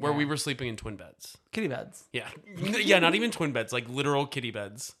 Yeah. Where we were sleeping in twin beds. Kitty beds. Yeah. Yeah, not even twin beds, like literal kitty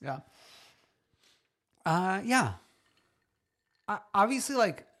beds. Yeah. Yeah. Obviously,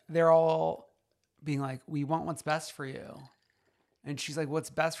 like, they're all being like, we want what's best for you. And she's like,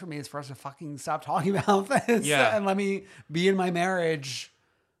 what's best for me is for us to fucking stop talking about this. Yeah. And let me be in my marriage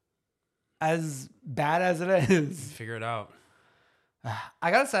as bad as it is. Figure it out.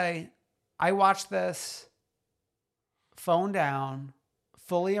 I gotta say, I watched this phone down,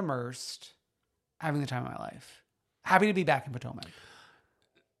 fully immersed, having the time of my life. Happy to be back in Potomac.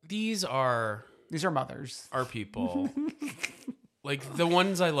 These are mothers. Our people. Like the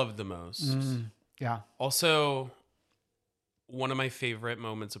ones I love the most. Yeah. Also, one of my favorite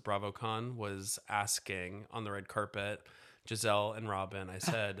moments of BravoCon was asking on the red carpet, Giselle and Robin, I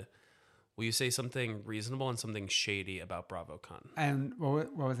said, will you say something reasonable and something shady about BravoCon? And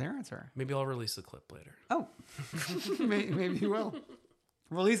what was their answer? Maybe I'll release the clip later. Oh, maybe you will.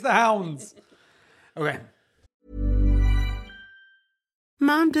 Release the hounds. Okay.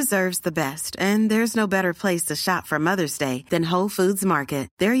 Mom deserves the best, and there's no better place to shop for Mother's Day than Whole Foods Market.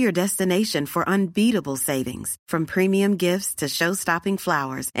 They're your destination for unbeatable savings, from premium gifts to show-stopping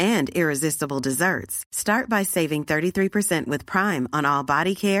flowers and irresistible desserts. Start by saving 33% with Prime on all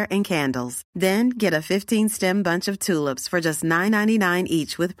body care and candles. Then get a 15-stem bunch of tulips for just $9.99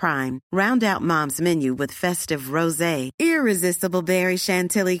 each with Prime. Round out Mom's menu with festive rosé, irresistible berry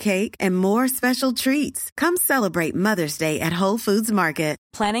chantilly cake, and more special treats. Come celebrate Mother's Day at Whole Foods Market.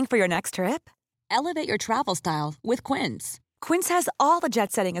 Planning for your next trip? Elevate your travel style with Quince. Quince has all the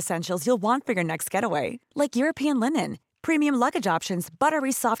jet-setting essentials you'll want for your next getaway, like European linen, premium luggage options,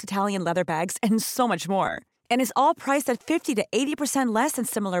 buttery soft Italian leather bags, and so much more. And is all priced at 50 to 80% less than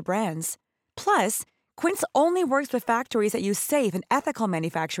similar brands. Plus, Quince only works with factories that use safe and ethical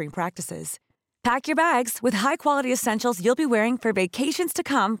manufacturing practices. Pack your bags with high-quality essentials you'll be wearing for vacations to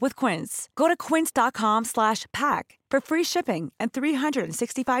come with Quince. Go to quince.com/pack for free shipping and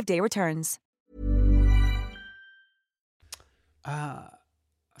 365-day returns.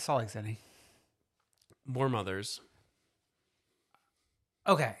 Salt Lake City. More mothers.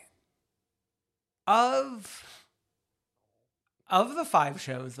 Okay. Of the 5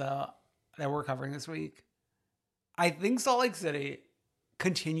 shows, though, that we're covering this week, I think Salt Lake City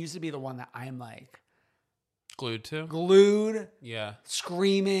continues to be the one that I'm like glued, yeah,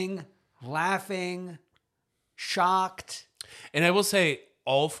 screaming, laughing, shocked. And I will say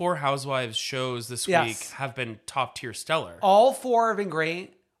all 4 Housewives shows this week have been top tier stellar. All 4 have been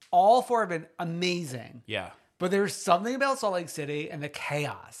great. All 4 have been amazing. Yeah. But there's something about Salt Lake City and the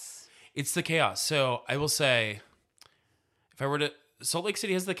chaos. It's the chaos. So I will say, if I were to, Salt Lake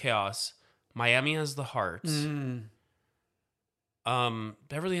City has the chaos, Miami has the heart.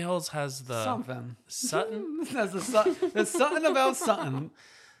 Beverly Hills has the something. Sutton. There's something about Sutton.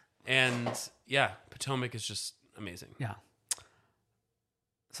 And yeah, Potomac is just amazing. Yeah.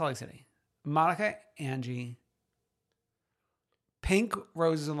 Salt Lake City. Monica, Angie, pink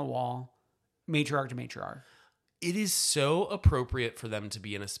roses on the wall, matriarch to matriarch. It is so appropriate for them to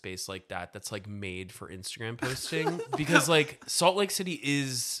be in a space like that that's like made for Instagram posting because like Salt Lake City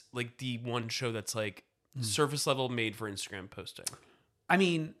is like the one show that's like surface level made for Instagram posting. I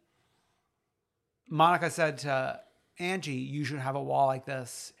mean, Monica said to Angie, you should have a wall like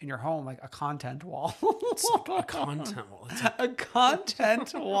this in your home, like a content wall. A content wall. A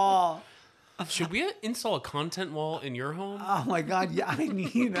content wall. Should we install a content wall in your home? Oh my God. Yeah, I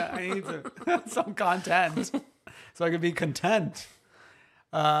need some content so I can be content.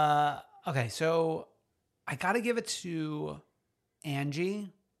 Okay. So I got to give it to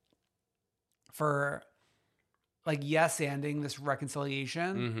Angie for like yes-anding this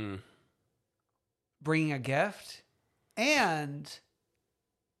reconciliation, bringing a gift, and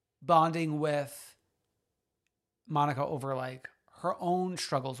bonding with Monica over like her own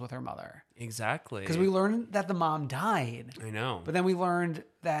struggles with her mother. Exactly. Because we learned that the mom died. I know. But then we learned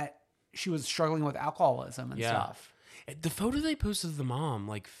that she was struggling with alcoholism and stuff. The photo they posted of the mom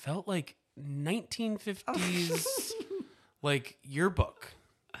like felt like 1950s like yearbook.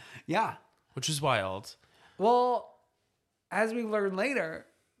 Yeah. Which is wild. Well, as we learn later,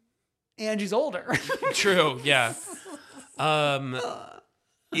 Angie's older. True, yeah.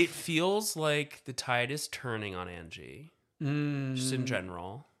 It feels like the tide is turning on Angie. Just in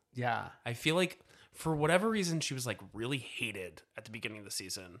general. Yeah. I feel like for whatever reason she was like really hated at the beginning of the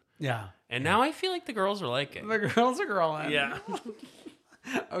season. Yeah. And now I feel like the girls are liking. The girls are growing. Yeah.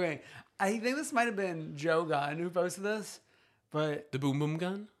 Okay. I think this might have been Joe Gunn who posted this, but The Boom Boom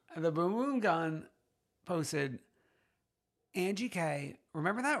Gun? The Boom Boom Gun posted Angie K.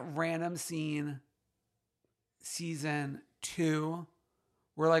 Remember that random scene season 2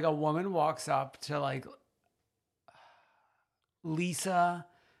 where like a woman walks up to like Lisa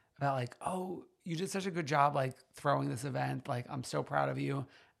about like, oh, you did such a good job like throwing this event. Like, I'm so proud of you.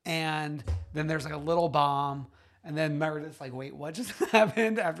 And then there's like a little bomb. And then Meredith's like, wait, what just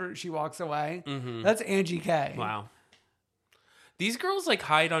happened after she walks away? That's Angie K. Wow. These girls like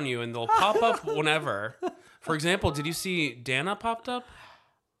hide on you and they'll pop up whenever. For example, did you see Dana popped up?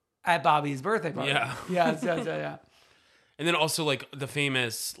 At Bobby's birthday party. Yeah. Yeah. And then also like the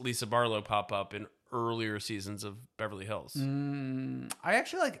famous Lisa Barlow pop up in earlier seasons of Beverly Hills.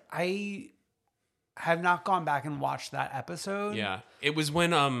 I have not gone back and watched that episode. Yeah. It was when,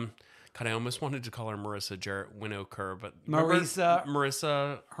 God, I almost wanted to call her Marissa Jarrett Winokur, but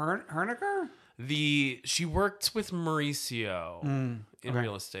Marissa Herniker? She worked with Mauricio in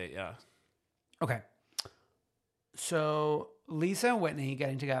real estate. Yeah. Okay. So Lisa and Whitney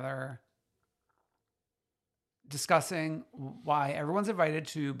getting together, discussing why everyone's invited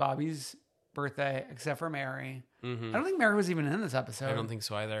to Bobby's birthday except for Mary. I don't think Mary was even in this episode. I don't think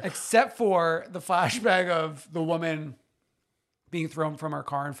so either. Except for the flashback of the woman being thrown from her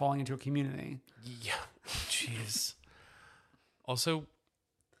car and falling into a community. Yeah. Jeez. Also,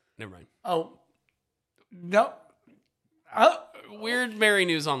 never mind. Oh, no. Oh. Weird Mary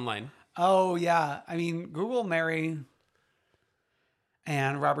news online. Oh, yeah. I mean, Google Mary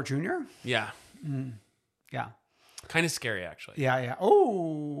and Robert Jr. Yeah. Yeah. Kind of scary, actually. Yeah.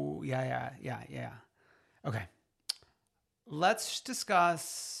 Oh, yeah. Okay. Let's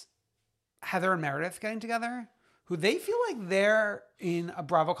discuss Heather and Meredith getting together, who they feel like they're in a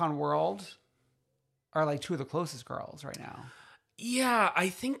BravoCon world are like two of the closest girls right now. Yeah, I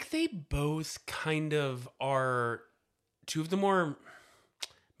think they both kind of are two of the more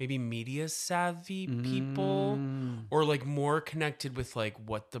maybe media savvy people or like more connected with like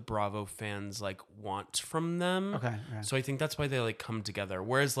what the Bravo fans like want from them. Okay. So I think that's why they like come together.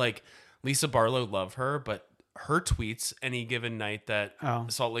 Whereas like Lisa Barlow, love her, but her tweets any given night that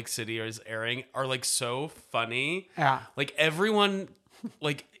Salt Lake City is airing are like so funny. Yeah. Like everyone,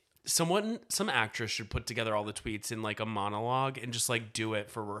 like some actress should put together all the tweets in like a monologue and just like do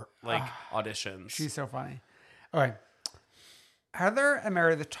it for like auditions. She's so funny. All right. Heather and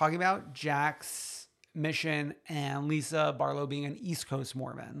Meredith talking about Jack's mission and Lisa Barlow being an East Coast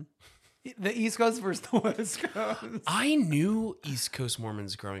Mormon. The East Coast versus the West Coast. I knew East Coast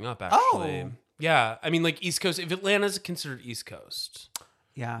Mormons growing up, actually. Oh. Yeah. I mean, like East Coast, if Atlanta's considered East Coast.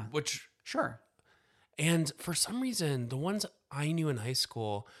 Yeah. Which. Sure. And for some reason, the ones I knew in high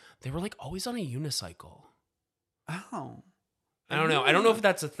school, they were like always on a unicycle. Oh. I don't know. I don't know if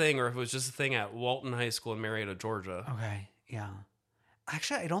that's a thing or if it was just a thing at Walton High School in Marietta, Georgia. Okay. Yeah.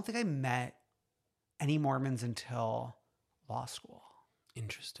 Actually, I don't think I met any Mormons until law school.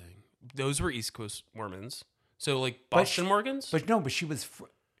 Interesting. Those were East Coast Mormons. So like Boston Mormons? But she was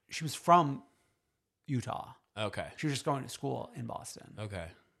from Utah. Okay. She was just going to school in Boston. Okay.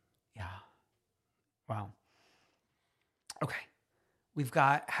 Yeah. Wow. Okay. We've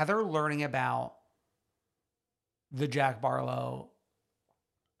got Heather learning about the Jack Barlow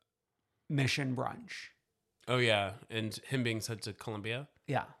mission brunch. Oh, yeah. And him being sent to Columbia?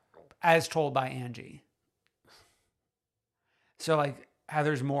 Yeah. As told by Angie. So, like,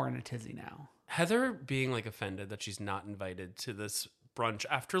 Heather's more in a tizzy now. Heather being, like, offended that she's not invited to this brunch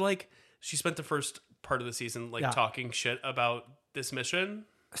after, like, she spent the first part of the season, like, talking shit about this mission.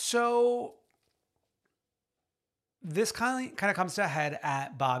 So, this kind of comes to a head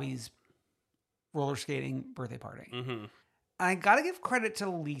at Bobby's roller skating birthday party. Mm-hmm. I got to give credit to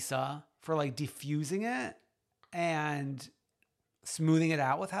Lisa for, like, diffusing it and smoothing it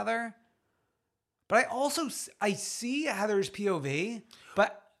out with Heather. But I see Heather's POV,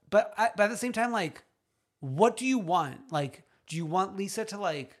 but at the same time, like, what do you want? Like, do you want Lisa to,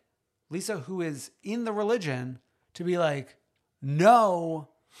 like, Lisa, who is in the religion, to be like, no,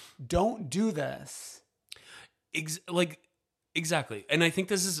 don't do this? Exactly. And I think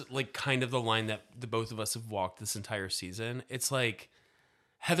this is, like, kind of the line that the both of us have walked this entire season. It's like,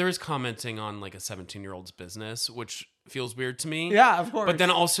 Heather is commenting on, like, a 17-year-old's business, which feels weird to me. Yeah, of course. But then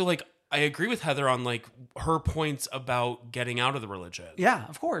also, like, I agree with Heather on, like, her points about getting out of the religion. Yeah,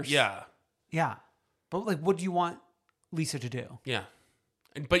 of course. Yeah. Yeah. But, like, what do you want Lisa to do? Yeah.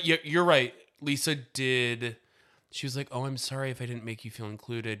 But you're right. Lisa did... She was like, oh, I'm sorry if I didn't make you feel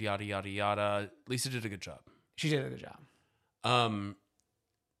included, yada, yada, yada. Lisa did a good job. She did a good job.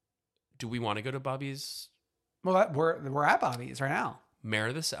 Do we want to go to Bobby's? Well, we're at Bobby's right now.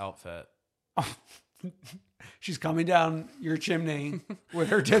 Meredith's outfit. Oh. She's coming down your chimney with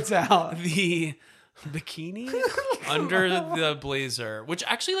her tits out. The bikini under the blazer, which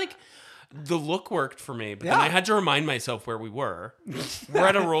actually, like, the look worked for me. But then I had to remind myself where we were. We're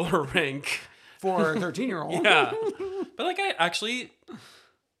at a roller rink. For a 13-year-old. Yeah. But, like, I actually,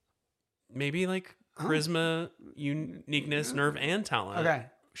 maybe, like, charisma, uniqueness, nerve, and talent. Okay.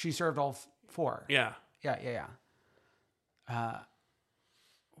 She served all four. Yeah. Yeah.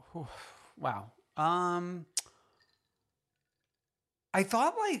 Wow. I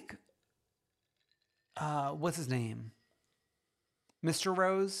thought, like, what's his name? Mr.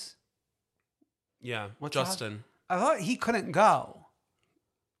 Rose? Yeah. What's Justin. I thought he couldn't go.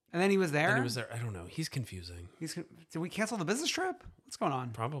 And then he was there? I don't know. He's confusing. Did we cancel the business trip? What's going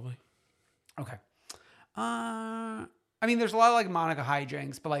on? Probably. Okay. I mean, there's a lot of like Monica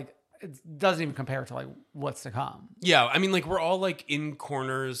hijinks, but like it doesn't even compare to like what's to come. Yeah. I mean, like we're all like in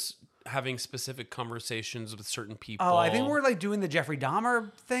corners having specific conversations with certain people. Oh, I think we're like doing the Jeffrey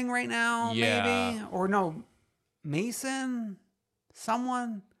Dahmer thing right now, maybe. Or no, Mason?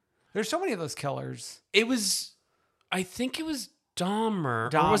 Someone? There's so many of those killers. I think it was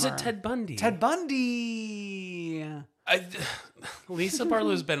Dahmer. Or was it Ted Bundy? Ted Bundy. Lisa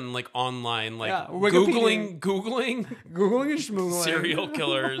Barlow's been like online, like Googling and schmoogling serial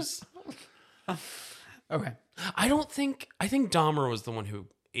killers. Okay. I think Dahmer was the one who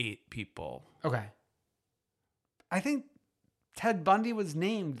ate people. Okay. I think Ted Bundy was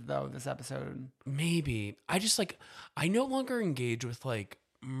named though this episode. Maybe. I no longer engage with like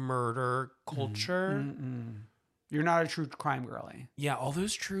murder culture. You're not a true crime girly. Yeah, all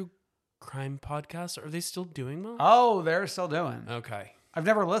those true crime podcasts, are they still doing them? Oh, they're still doing. Okay. I've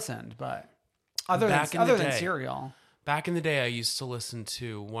never listened, but other than Serial. Back in the day, I used to listen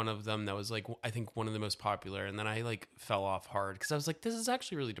to one of them that was like, I think one of the most popular. And then I like fell off hard because I was like, this is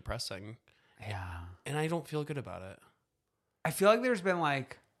actually really depressing. Yeah. And I don't feel good about it. I feel like there's been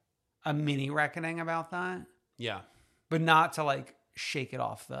like a mini reckoning about that. Yeah. But not to like shake it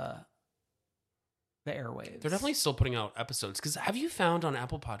off the airwaves. They're definitely still putting out episodes. Because have you found on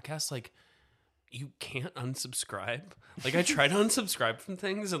Apple Podcasts, like, you can't unsubscribe? Like, I try to unsubscribe from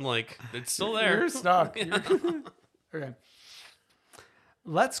things and, like, it's still there. You're stuck. Okay.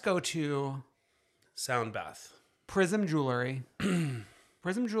 Let's go to Sound Bath. Prism Jewelry.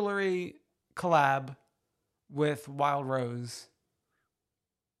 Prism Jewelry collab with Wild Rose.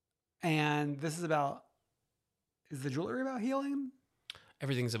 And this is about... Is the jewelry about healing?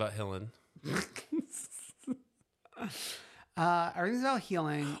 Everything's about healing. Everything's about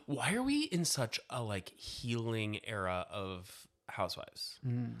healing. Why are we in such a like healing era of Housewives?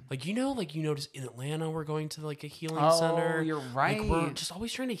 Like you notice in Atlanta we're going to like a healing center. Oh, you're right. Like, we're just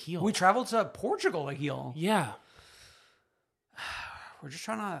always trying to heal. We traveled to Portugal to heal. Yeah. We're just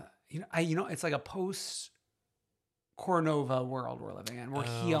trying to it's like a post Cornova world we're living in. We're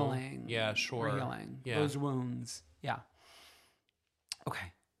healing. Yeah, sure. We're healing those wounds. Yeah.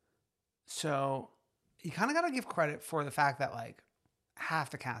 Okay. So you kind of got to give credit for the fact that like half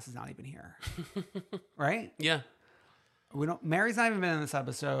the cast is not even here. Right? Yeah. Mary's not even been in this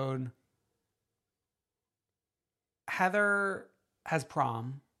episode. Heather has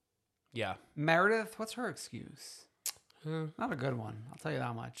prom. Yeah. Meredith, what's her excuse? Not a good one. I'll tell you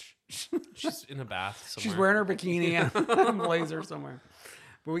that much. She's in a bath somewhere. She's wearing her bikini and blazer somewhere.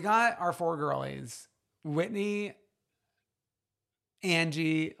 But we got our four girlies. Whitney,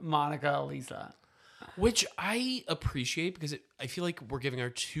 Angie, Monica, Lisa. Which I appreciate because I feel like we're giving our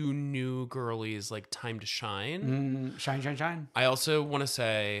two new girlies like time to shine. Shine, shine, shine. I also want to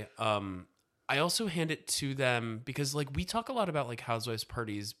say, I also hand it to them because like we talk a lot about like housewives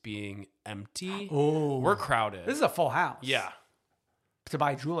parties being empty. Oh, we're crowded. This is a full house. Yeah. To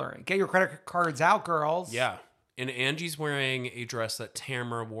buy jewelry. Get your credit cards out, girls. Yeah. And Angie's wearing a dress that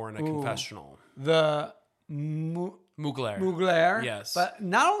Tamara wore in a confessional. The Mugler. Yes. But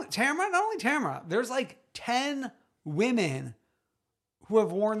not only Tamara, there's like 10 women who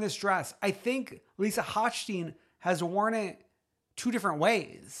have worn this dress. I think Lisa Hochstein has worn it two different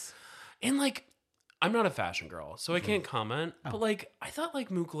ways. And like, I'm not a fashion girl, so I can't comment. But like, I thought like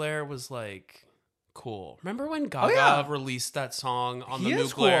Mugler was like cool. Remember when Gaga released that song on the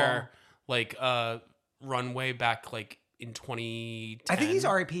Mugler like runway back like in 2010? I think he's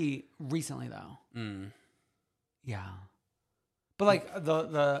RIP recently though. Yeah. But like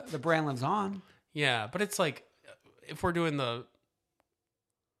the brand lives on. Yeah, but it's like if we're doing the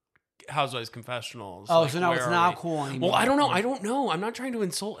Housewives confessionals. Oh, like, so now it's not cool anymore. Well, I don't know. I'm not trying to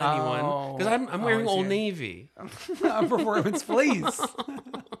insult anyone because I'm wearing Old Navy. A performance fleece.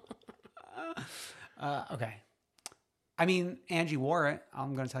 Okay. I mean, Angie wore it.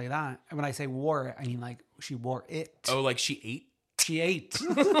 I'm going to tell you that. And when I say wore it, I mean like she wore it. Oh, like she ate? She ate.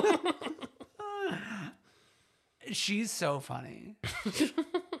 She's so funny.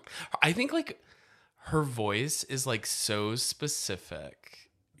 I think like her voice is like so specific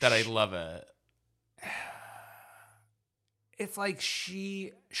that I love it. It's like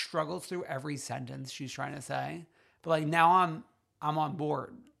she struggles through every sentence she's trying to say. But like now I'm on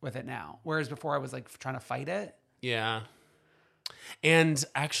board with it now. Whereas before I was like trying to fight it. Yeah. And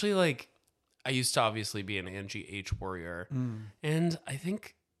actually like I used to obviously be an Angie H warrior. And I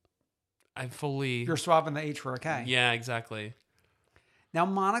think I fully... You're swapping the H for a K. Yeah, exactly. Now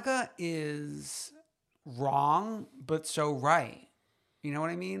Monica is wrong, but so right. You know what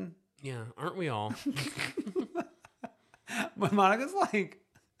I mean? Yeah, aren't we all? When Monica's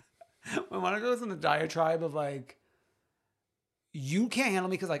in the diatribe of like, you can't handle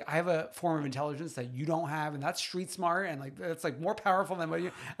me because like I have a form of intelligence that you don't have, and that's street smart, and like it's like more powerful than what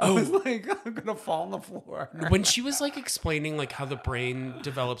you. I was like, I'm gonna fall on the floor. When she was like explaining like how the brain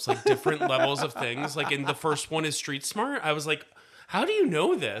develops like different levels of things, like in the first one is street smart, I was like, how do you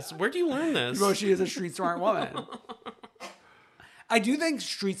know this? Where do you learn this? Well, she is a street smart woman. I do think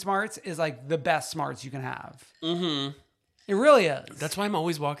street smarts is like the best smarts you can have. Mm-hmm. It really is. That's why I'm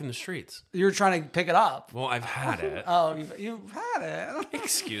always walking the streets. You're trying to pick it up. Well, I've had it. Oh, you've had it.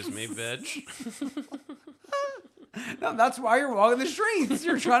 Excuse me, bitch. No, that's why you're walking the streets.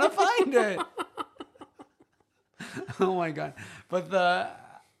 You're trying to find it. Oh my God. But the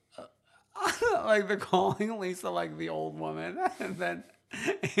calling Lisa like the old woman, and then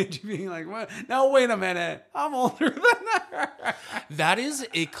Angie being like, "What? Now wait a minute, I'm older than her." That is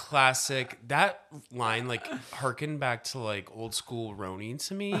a classic. That line like harkened back to like old school Roni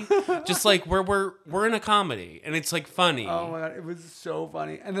to me. Just like we're in a comedy and it's like funny. Oh my God, it was so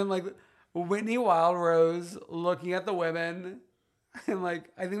funny. And then like Whitney Wildrose looking at the women, and like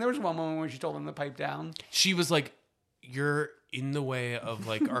I think there was one moment when she told them to pipe down. She was like, "You're in the way of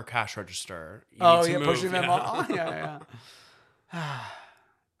like our cash register." Oh yeah, pushing them off. Oh, yeah.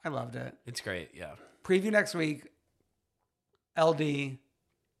 I loved it. It's great, yeah. Preview next week. LD,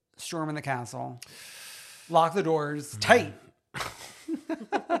 storming the castle. Lock the doors tight.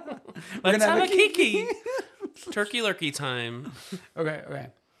 Let's have a kiki. Turkey lurkey time.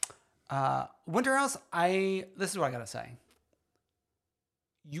 Okay. Winter House, this is what I gotta say.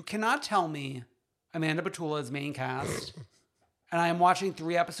 You cannot tell me Amanda Batula's main cast, and I am watching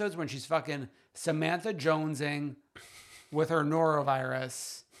 3 episodes when she's fucking Samantha Jonesing with her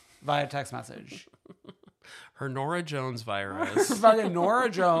norovirus via text message. Her Nora Jones virus. Her fucking Nora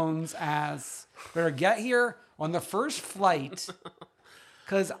Jones ass better get here on the first flight,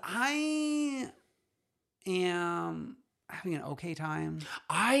 because I am having an okay time.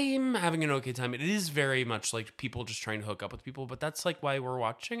 I'm having an okay time. It is very much like people just trying to hook up with people, but that's like why we're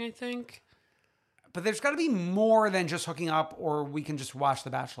watching, I think. But there's got to be more than just hooking up, or we can just watch The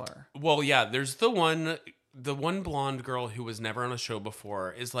Bachelor. Well, yeah, there's the one blonde girl who was never on a show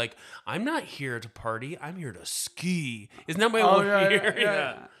before is like, I'm not here to party. I'm here to ski. Isn't that why we're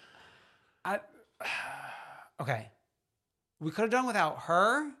here? Yeah. Okay. We could have done without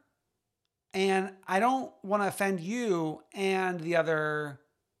her. And I don't want to offend you and the other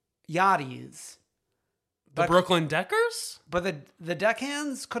yachties. The Brooklyn Deckers? But the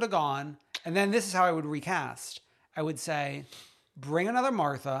deckhands could have gone. And then this is how I would recast. I would say, bring another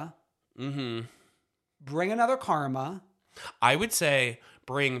Martha. Mm-hmm. Bring another Karma. I would say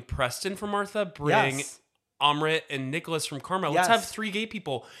bring Preston from Martha. Bring Amrit and Nicholas from Karma. Let's have 3 gay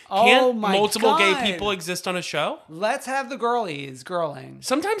people. Can't multiple gay people exist on a show? Let's have the girlies girling.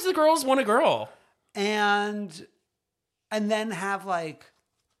 Sometimes the girls want a girl. And then have like,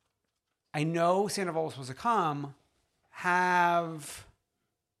 I know Sandoval was supposed to come. Have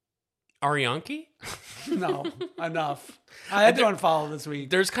Arianki? No, enough. I had to unfollow this week.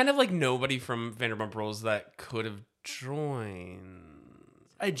 There's kind of like nobody from Vanderpump Rules that could have joined.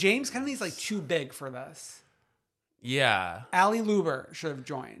 James Kennedy's like too big for this. Yeah. Allie Luber should have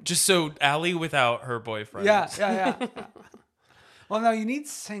joined. Just so Allie without her boyfriend. Yeah. Well, no, you need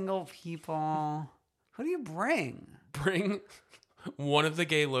single people. Who do you bring? Bring one of the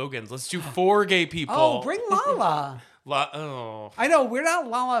gay Logans. Let's do 4 gay people. Oh, bring Lala. I know, we're not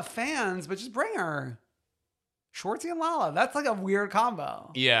Lala fans, but just bring her. Schwartzy and Lala. That's like a weird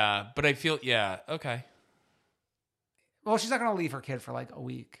combo. Yeah, but I feel, okay. Well, she's not going to leave her kid for like a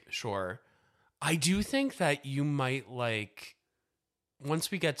week. Sure. I do think that you might like,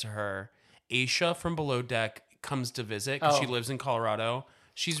 once we get to her, Aisha from Below Deck comes to visit because she lives in Colorado.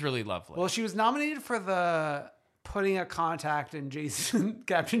 She's really lovely. Well, she was nominated for the putting a contact in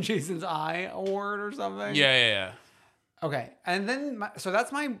Captain Jason's eye award or something. Yeah. Okay. And then, so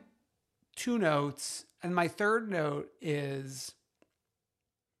that's my 2 notes. And my 3rd note is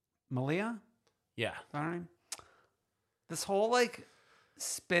Malia. Yeah. Is that her name? This whole like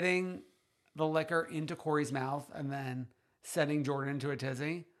spitting the liquor into Corey's mouth and then setting Jordan into a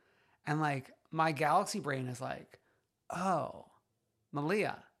tizzy. And like my galaxy brain is like, oh,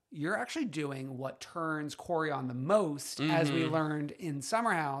 Malia, you're actually doing what turns Corey on the most, as we learned in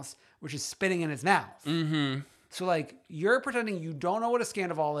Summer House, which is spitting in his mouth. Mm-hmm. So like you're pretending you don't know what a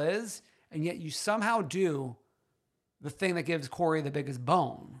Scandival is, and yet you somehow do the thing that gives Corey the biggest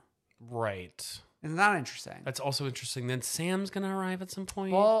bone. Right. Isn't that interesting? That's also interesting. Then Sam's going to arrive at some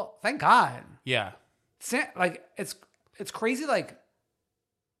point. Well, thank God. Yeah. Sam, like it's crazy. Like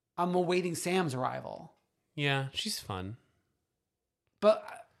I'm awaiting Sam's arrival. Yeah, she's fun. But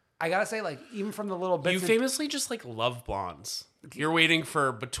I gotta say, like even from the little bits, you famously just like love blondes. You're waiting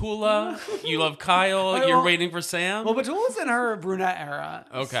for Batula. You love Kyle. You're waiting for Sam. Well, Batula's in her brunette era.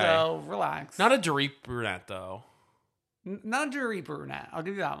 Okay, so relax. Not a Dorit brunette though. Not a Dorit brunette. I'll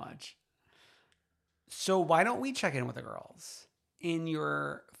give you that much. So why don't we check in with the girls in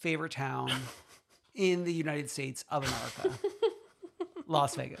your favorite town in the United States of America,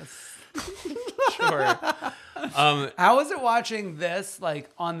 Las Vegas? Sure. How is it watching this like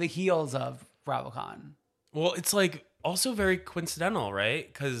on the heels of BravoCon? Well, it's like also very coincidental, right?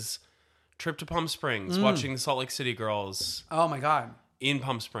 Because trip to Palm Springs, watching the Salt Lake City girls. Oh my God. In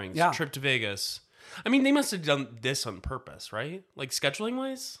Palm Springs. Yeah. Trip to Vegas. I mean, they must have done this on purpose, right? Like scheduling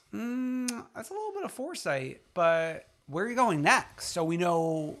wise? That's a little bit of foresight, but where are you going next? So we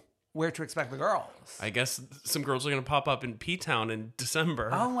know where to expect the girls. I guess some girls are going to pop up in P-Town in December.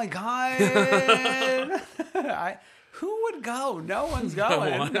 Oh my God. Who would go? No one's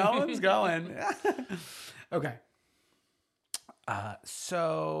going. No one's going. Okay.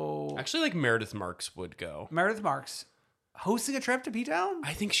 So actually, like Meredith Marks would go. Meredith Marks hosting a trip to P-Town?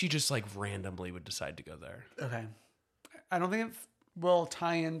 I think she just like randomly would decide to go there. Okay. I don't think it will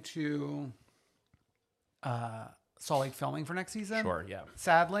tie into Salt Lake filming for next season. Sure, yeah.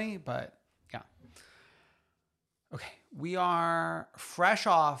 Sadly, but yeah. Okay. We are fresh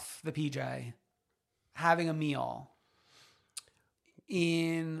off the PJ, having a meal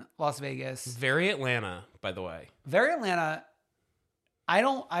in Las Vegas. Very Atlanta, by the way. Very Atlanta.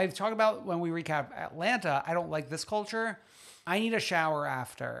 I've talked about when we recap Atlanta, I don't like this culture. I need a shower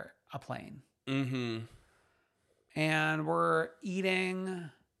after a plane. Mm-hmm. And we're eating.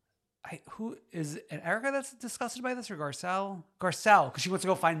 Who is it? Erica that's disgusted by this, or Garcelle? Garcelle, because she wants to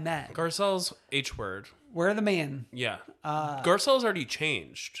go find men. Garcelle's H word. Where are the men? Yeah. Garcelle's already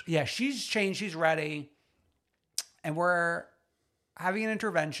changed. Yeah, she's changed. She's ready. And we're having an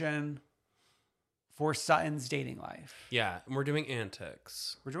intervention for Sutton's dating life. Yeah, and we're doing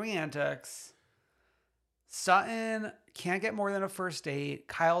antics. Sutton can't get more than a first date.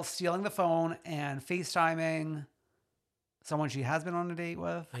 Kyle's stealing the phone and FaceTiming someone she has been on a date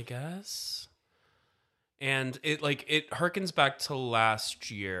with, I guess. And it harkens back to last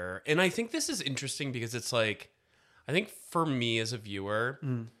year. And I think this is interesting because it's like, I think for me as a viewer,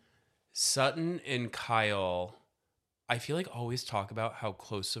 Sutton and Kyle, I feel like always talk about how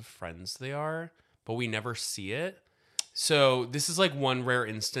close of friends they are, but we never see it. So this is like one rare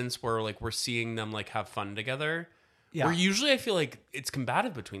instance where like we're seeing them like have fun together. Yeah. Where usually I feel like it's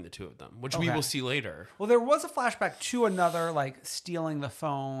combative between the two of them, which we will see later. Well, there was a flashback to another like stealing the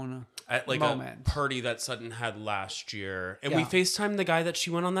phone at like a party that Sutton had last year. And we FaceTimed the guy that she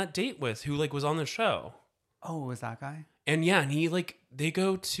went on that date with who like was on the show. Oh, was that guy? And yeah, and he like they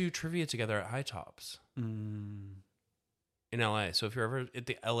go to trivia together at High Tops. In LA. So if you're ever at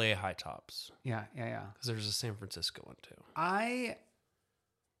the LA High Tops. Yeah. Because there's a San Francisco one too. I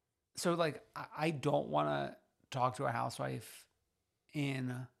don't want to talk to a housewife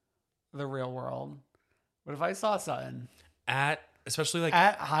in the real world. But if I saw Sutton especially like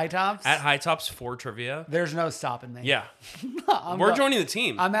at High Tops for trivia, there's no stopping me. Yeah. We're joining the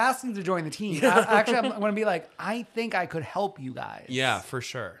team. I'm asking to join the team. I'm going to be like, I think I could help you guys. Yeah, for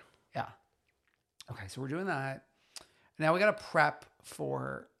sure. Yeah. Okay, so we're doing that. Now we got to prep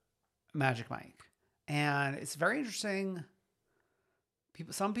for Magic Mike. And it's very interesting.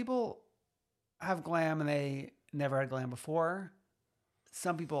 Some people have glam and they never had glam before.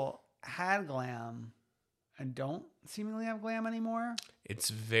 Some people had glam and don't seemingly have glam anymore. It's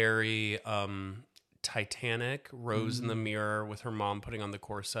very Titanic, Rose in the mirror with her mom putting on the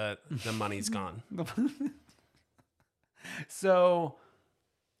corset. The money's gone. So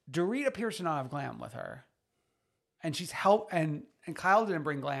Dorit appears to not have glam with her. And she's and Kyle didn't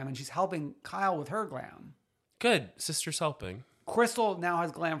bring glam, and she's helping Kyle with her glam. Good. Sister's helping. Crystal now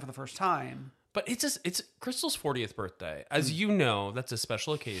has glam for the first time. But it's Crystal's 40th birthday. As you know, that's a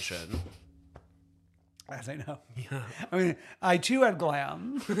special occasion. As I know. Yeah. I mean, I too had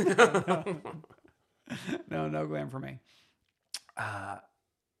glam. No glam for me.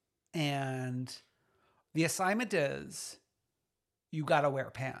 And the assignment is you got to wear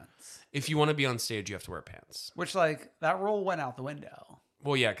pants. If you want to be on stage, you have to wear pants. Which, like, that rule went out the window.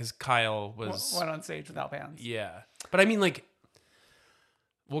 Well, yeah, because Kyle went on stage without pants. Yeah. But I mean, like,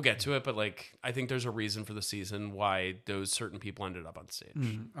 we'll get to it, but, like, I think there's a reason for the season why those certain people ended up on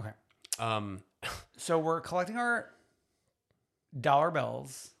stage. Okay. So we're collecting our dollar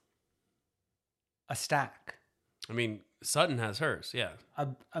bills, a stack. I mean, Sutton has hers, yeah.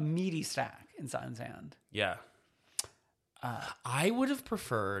 A meaty stack in Sutton's hand. Yeah. I would have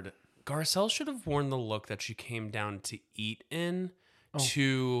preferred... Garcelle should have worn the look that she came down to eat in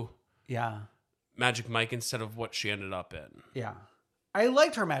to Magic Mike instead of what she ended up in. Yeah. I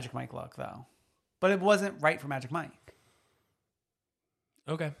liked her Magic Mike look, though. But it wasn't right for Magic Mike.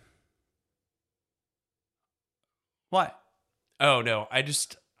 Okay. What? Oh, no. I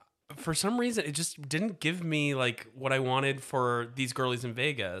just... For some reason, it just didn't give me like what I wanted for these girlies in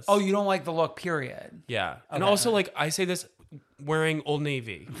Vegas. Oh, you don't like the look, period. Yeah. Okay. And also, like, I say this wearing Old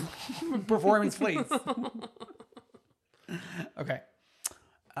Navy. Performance fleece. Okay.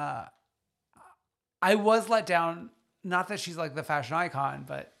 I was let down. Not that she's like the fashion icon,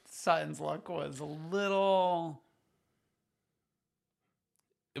 but Sutton's look was a little...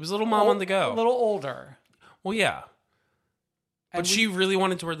 It was a little mom on the go. A little older. Well, yeah. But she really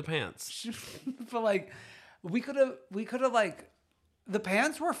wanted to wear the pants. But like, we could have like, the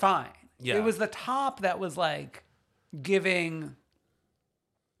pants were fine. Yeah. It was the top that was like giving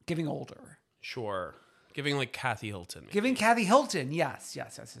older. Sure. Giving like Kathy Hilton. Maybe. Giving Kathy Hilton. Yes.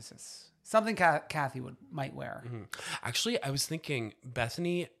 Something Kathy might wear. Mm-hmm. Actually, I was thinking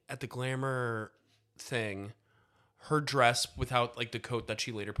Bethany at the glamour thing, her dress without like the coat that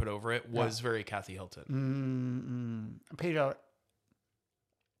she later put over it was very Kathy Hilton.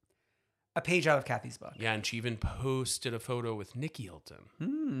 A page out of Kathy's book. Yeah, and she even posted a photo with Nikki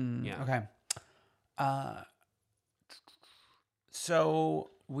Hilton. Yeah. Okay. So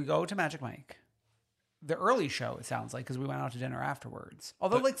we go to Magic Mike. The early show, it sounds like, because we went out to dinner afterwards.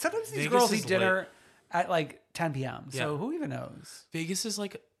 Although, like, sometimes these girls eat dinner at like 10 p.m. So who even knows? Vegas is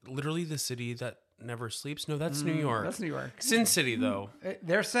like literally the city that never sleeps. No, that's New York. That's New York. Sin City, though.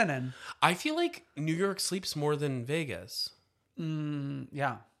 They're sinning. I feel like New York sleeps more than Vegas.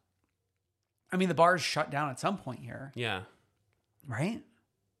 Yeah. I mean, the bars shut down at some point here. Yeah. Right?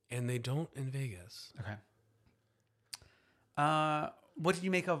 And they don't in Vegas. Okay. What did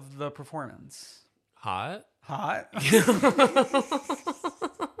you make of the performance? Hot.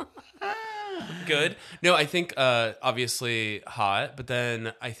 Good. No, I think obviously hot, but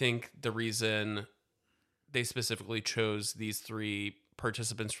then I think the reason they specifically chose these three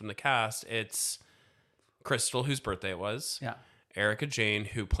participants from the cast, it's Crystal, whose birthday it was. Yeah. Erica Jane,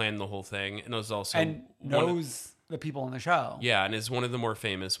 who planned the whole thing, and was also knows the people in the show. Yeah, and is one of the more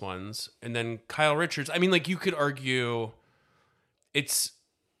famous ones. And then Kyle Richards. I mean, like, you could argue it's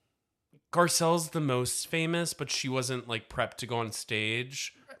Garcelle's the most famous, but she wasn't like prepped to go on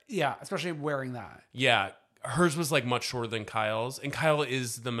stage. Yeah, especially wearing that. Yeah, hers was like much shorter than Kyle's, and Kyle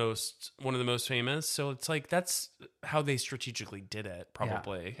is one of the most famous. So it's like that's how they strategically did it,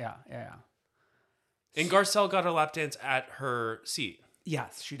 probably. Yeah. And Garcelle got a lap dance at her seat.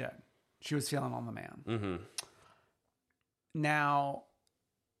 Yes, she did. She was feeling on the man. Mm-hmm. Now,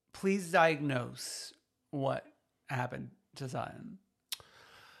 please diagnose what happened to Sutton.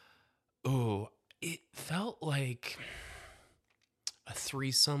 Oh, it felt like a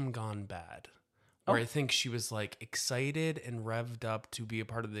threesome gone bad. Where I think she was like excited and revved up to be a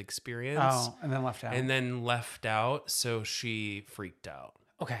part of the experience. Oh, and then left out. So she freaked out.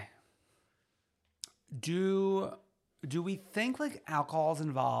 Okay. Do we think like alcohol's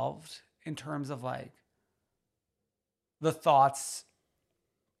involved in terms of like the thoughts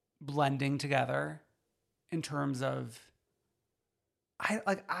blending together in terms of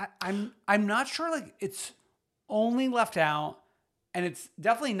I'm not sure like it's only left out, and it's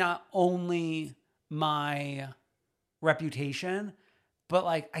definitely not only my reputation, but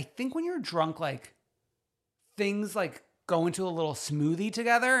like I think when you're drunk, like things like go into a little smoothie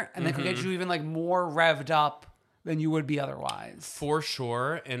together, and then could get you even like more revved up than you would be otherwise. For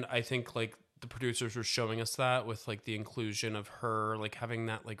sure. And I think like the producers were showing us that with like the inclusion of her like having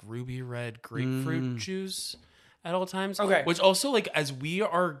that like ruby red grapefruit juice at all times. Okay. Which also like as we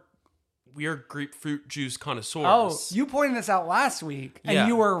are grapefruit juice connoisseurs. Oh, you pointed this out last week, and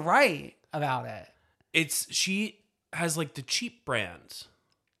you were right about it. She has like the cheap brand.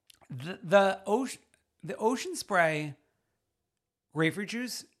 The Ocean Spray grapefruit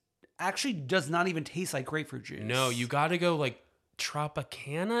juice actually does not even taste like grapefruit juice. No, you got to go like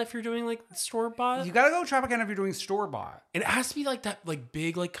Tropicana if you're doing like store bought. You got to go Tropicana if you're doing store bought. It has to be like that like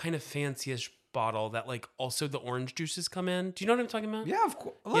big like kind of fancy-ish bottle that like also the orange juices come in. Do you know what I'm talking about? Yeah, of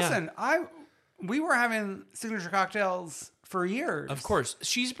course. Listen, we were having signature cocktails for years. Of course.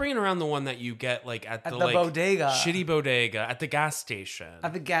 She's bringing around the one that you get like at the like bodega. Shitty bodega at the gas station.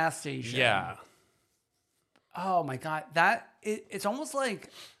 Yeah. Oh my God. It's almost like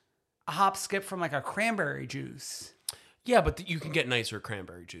a hop skip from like a cranberry juice. Yeah, but you can get nicer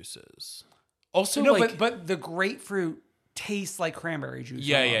cranberry juices. Also, no, like, but the grapefruit tastes like cranberry juice.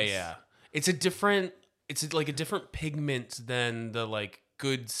 Yeah, almost. yeah. It's like a different pigment than the like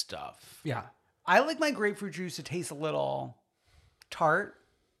good stuff. Yeah. I like my grapefruit juice to taste a little tart,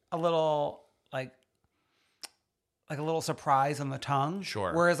 a little like a little surprise on the tongue.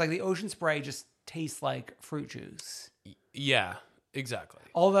 Sure. Whereas like the Ocean Spray just tastes like fruit juice. Yeah, exactly.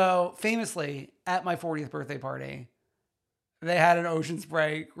 Although famously at my 40th birthday party, they had an Ocean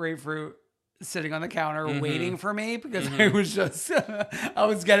Spray grapefruit sitting on the counter waiting for me because I was just, I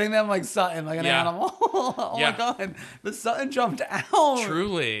was getting them like Sutton, like an animal. Oh my God. The Sutton jumped out.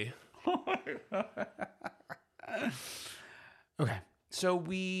 Truly. Okay. So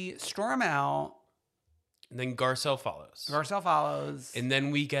we storm out. And then Garcelle follows. And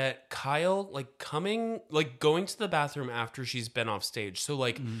then we get Kyle like going to the bathroom after she's been off stage. So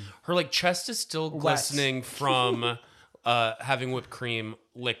like her like chest is still glistening from having whipped cream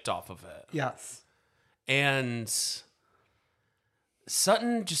licked off of it. Yes. And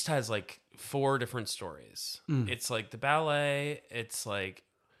Sutton just has like 4 different stories. It's like the ballet. It's like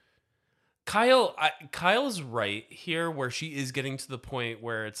Kyle's right here where she is getting to the point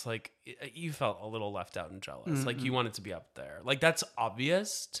where it's like you felt a little left out and jealous. Like you wanted to be up there. Like that's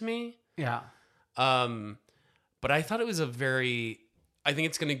obvious to me. Yeah. But I thought it was I think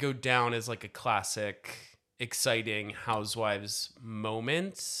it's going to go down as like a classic exciting Housewives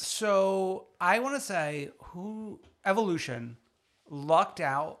moment. So I want to say Evolution lucked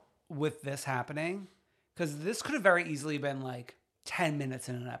out with this happening because this could have very easily been like 10 minutes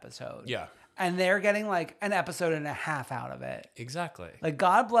in an episode. Yeah. And they're getting like an episode and a half out of it. Exactly. Like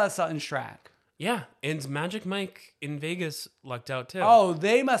God bless Sutton Strack. Yeah. And Magic Mike in Vegas lucked out too. Oh,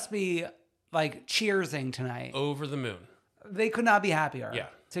 they must be like cheersing tonight. Over the moon. They could not be happier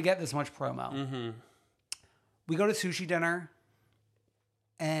to get this much promo. We go to sushi dinner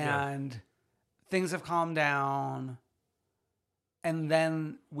and things have calmed down. And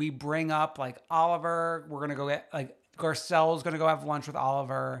then we bring up like Oliver. We're going to go get like Garcelle's going to go have lunch with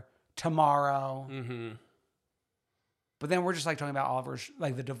Oliver tomorrow. But then we're just like talking about Oliver's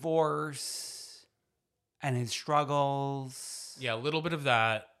like the divorce and his struggles. Yeah, a little bit of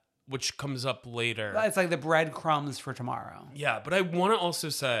that, which comes up later. It's like the breadcrumbs for tomorrow. Yeah, but I want to also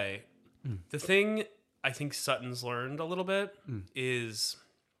say the thing I think Sutton's learned a little bit is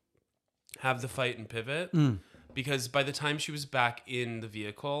have the fight and pivot. Because by the time she was back in the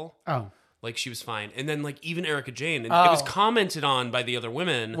vehicle, like she was fine. And then like even Erica Jane, and it was commented on by the other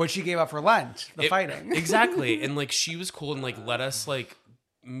women. What she gave up for Lent, the fighting. Exactly. And like she was cool and like let us like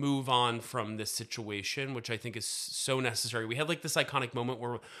move on from this situation, which I think is so necessary. We had like this iconic moment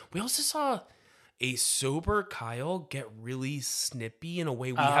where we also saw a sober Kyle get really snippy in a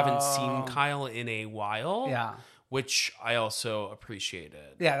way we haven't seen Kyle in a while. Yeah. Which I also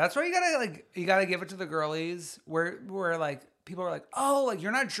appreciated. Yeah, that's why you gotta give it to the girlies where like people are like, oh, like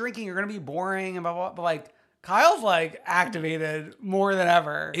you're not drinking, you're gonna be boring and blah blah. But like Kyle's like activated more than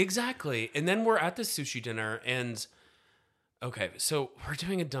ever. Exactly. And then we're at the sushi dinner and okay, so we're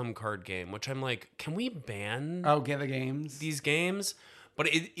doing a dumb card game, which I'm like, can we ban these games?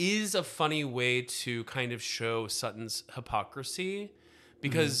 But it is a funny way to kind of show Sutton's hypocrisy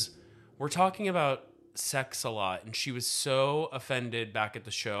because we're talking about sex a lot and she was so offended back at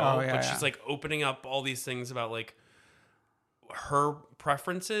the show she's like opening up all these things about like her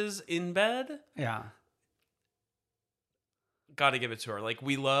preferences in bed. Gotta give it to her. Like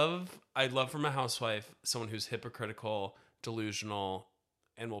I'd love from a housewife someone who's hypocritical, delusional,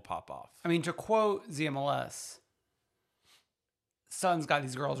 and will pop off. I mean, to quote ZMLS, Sutton's got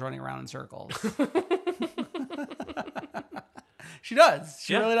these girls running around in circles. She does.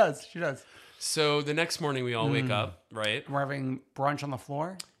 She really does. She does. So the next morning we all wake up, right? We're having brunch on the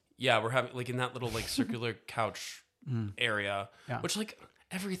floor. Yeah, we're having like in that little like circular couch area, which like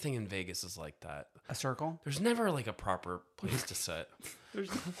everything in Vegas is like that. A circle? There's never like a proper place to sit.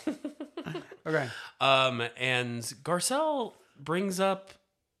 Okay. And Garcelle brings up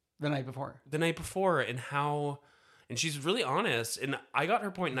the night before and how, and she's really honest. And I got her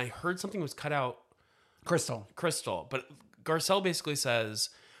point, and I heard something was cut out. Crystal, but Garcelle basically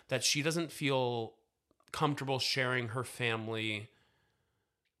says that she doesn't feel comfortable sharing her family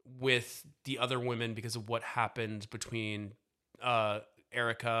with the other women because of what happened between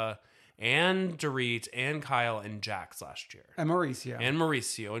Erica and Dorit and Kyle and Jax last year. And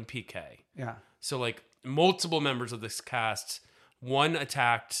Mauricio and PK. Yeah. So like multiple members of this cast, one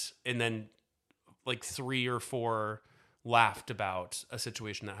attacked and then like 3 or 4 laughed about a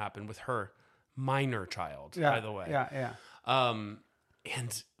situation that happened with her minor child, by the way. Yeah.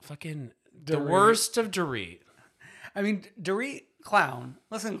 And fucking Dorit. The worst of Dorit. I mean, Dorit clown.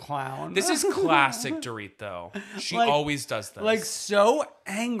 Listen, clown. This is classic Dorit, though. She always does this. Like, so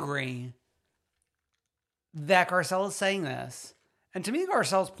angry that Garcelle is saying this. And to me,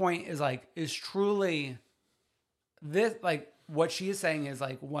 Garcelle's point is truly this, like, what she is saying is,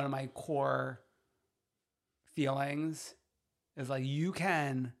 like, one of my core feelings is, like, you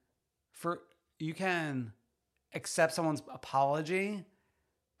can accept someone's apology,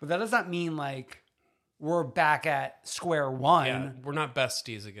 but that does not mean, like, we're back at square one. Yeah, we're not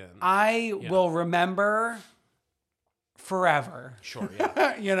besties again. I will remember forever. Sure,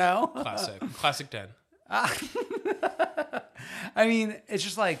 yeah. You know? Classic Den. I mean, it's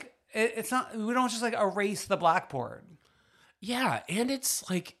just like, it's not, we don't just like erase the blackboard. Yeah, and it's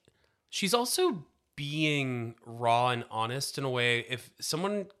like, she's also being raw and honest in a way. If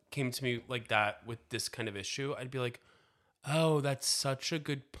someone came to me like that with this kind of issue, I'd be like, oh, that's such a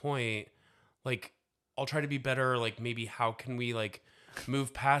good point. Like, I'll try to be better. Like, maybe how can we like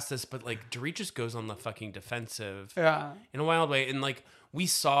move past this? But like, Dorit just goes on the fucking defensive in a wild way. And like, we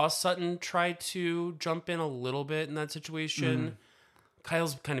saw Sutton try to jump in a little bit in that situation.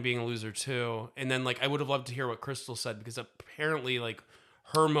 Kyle's kind of being a loser too. And then like, I would have loved to hear what Crystal said, because apparently like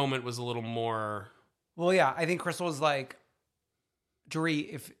her moment was a little more. Well, yeah, I think Crystal was like,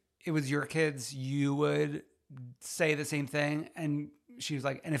 Dorit, if it was your kids, you would say the same thing. And she was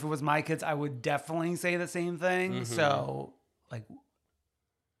like, and if it was my kids, I would definitely say the same thing. Mm-hmm. So like,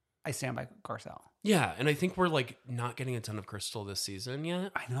 I stand by Garcelle. Yeah, and I think we're like not getting a ton of Crystal this season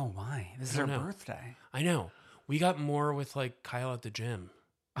yet. I know why. This is her birthday. I know. We got more with like Kyle at the gym.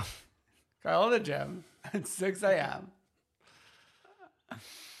 Kyle at the gym at 6 a.m.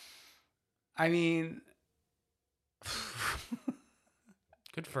 I mean,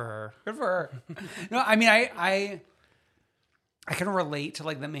 good for her. Good for her. No, I mean, I can relate to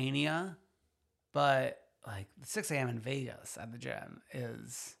like the mania, but like 6 a.m. in Vegas at the gym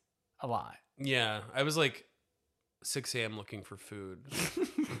is a lot. Yeah, I was like 6 a.m. looking for food.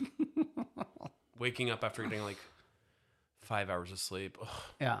 Waking up after getting like 5 hours of sleep. Ugh.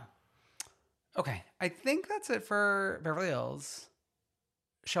 Yeah. Okay, I think that's it for Beverly Hills.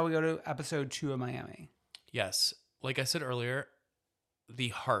 Shall we go to episode 2 of Miami? Yes. Like I said earlier, the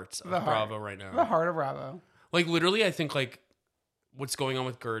heart of Bravo right now. The heart of Bravo. Like literally, I think like what's going on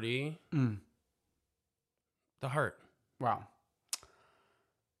with Gertie. The heart. Wow.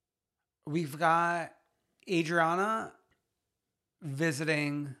 We've got Adriana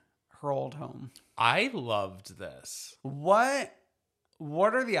visiting her old home. I loved this. What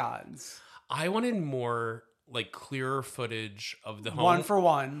are the odds? I wanted more like clearer footage of the home. 1 for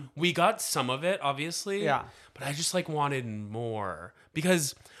 1. We got some of it, obviously. Yeah. But I just like wanted more.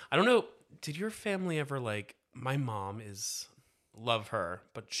 Because I don't know, did your family ever like, my mom love her,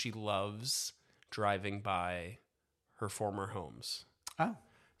 but she loves driving by her former homes. Oh.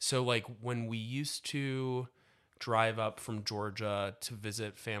 So like when we used to drive up from Georgia to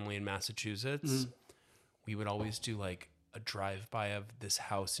visit family in Massachusetts, we would always do like a drive-by of this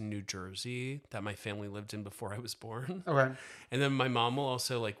house in New Jersey that my family lived in before I was born. Okay. And then my mom will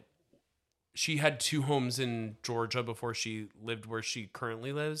also like, she had 2 homes in Georgia before she lived where she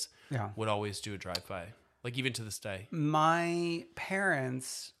currently lives. Yeah. Would always do a drive-by, like even to this day. My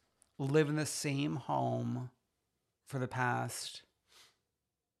parents live in the same home for the past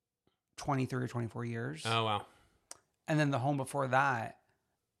 23 or 24 years. Oh, wow. And then the home before that,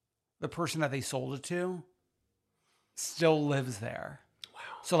 the person that they sold it to still lives there. Wow.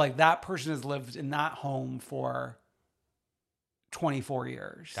 So like that person has lived in that home for 24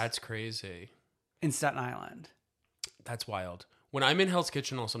 years. That's crazy. In Staten Island. That's wild. When I'm in Hell's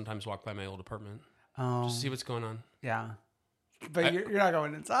Kitchen, I'll sometimes walk by my old apartment. Oh. Just to see what's going on. Yeah. But you're not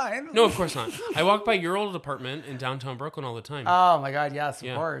going inside. No, of course not. I walk by your old apartment in downtown Brooklyn all the time. Oh my God, yes,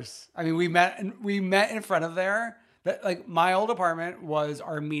 of course. I mean, we met in front of there. That like my old apartment was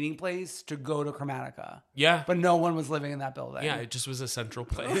our meeting place to go to Chromatica. Yeah. But no one was living in that building. Yeah, it just was a central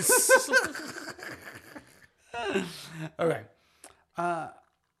place. Okay.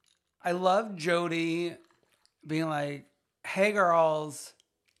 I love Jody being like, hey girls,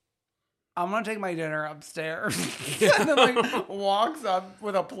 I'm going to take my dinner upstairs. And then like walks up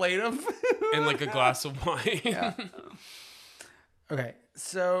with a plate of food. And like a glass of wine. Yeah. Okay.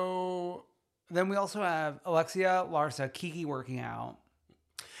 So then we also have Alexia, Larsa, Kiki working out.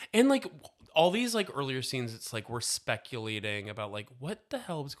 And like all these like earlier scenes, it's like we're speculating about like what the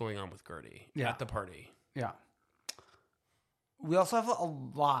hell was going on with Gertie at the party. Yeah. We also have a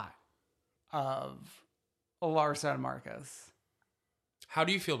lot of Larsa and Marcus. How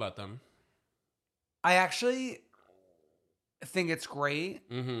do you feel about them? I actually think it's great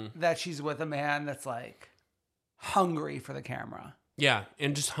that she's with a man that's like hungry for the camera. Yeah,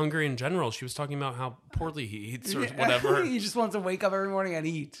 and just hungry in general. She was talking about how poorly he eats or whatever. He just wants to wake up every morning and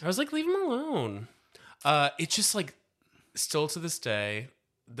eat. I was like, leave him alone. It's just like, still to this day,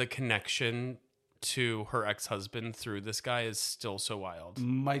 the connection to her ex-husband through this guy is still so wild.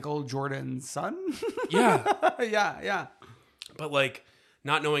 Michael Jordan's son? Yeah. Yeah. But like,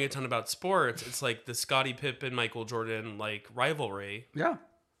 not knowing a ton about sports, it's like the Scottie Pippen, Michael Jordan, like, rivalry. Yeah.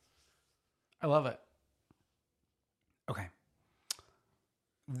 I love it. Okay.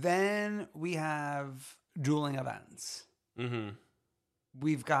 Then we have dueling events. Mm-hmm.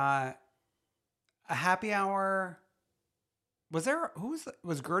 We've got a happy hour. Was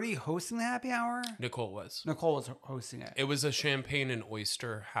Gertie hosting the happy hour? Nicole was hosting it. It was a champagne and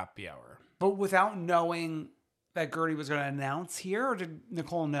oyster happy hour. But without knowing that Gertie was going to announce here, or did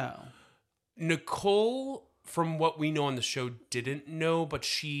Nicole know? Nicole, from what we know on the show, didn't know, but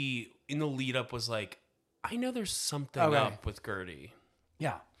she, in the lead up, was like, I know there's something up with Gertie.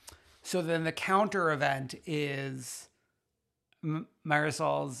 Yeah. So then the counter event is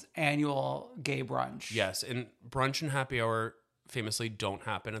Marisol's annual gay brunch. Yes, and brunch and happy hour famously don't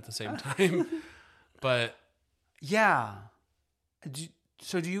happen at the same time. But yeah.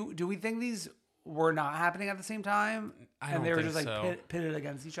 Do we think these were not happening at the same time? And they were just like pitted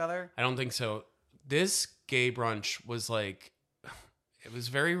against each other? I don't think so. This gay brunch was like, it was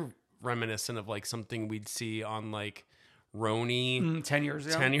very reminiscent of like something we'd see on like Roni 10 years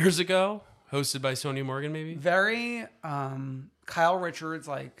ago. 10 years ago, hosted by Sonia Morgan, maybe. Very Kyle Richards,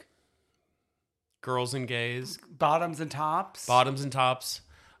 like girls and gays, bottoms and tops,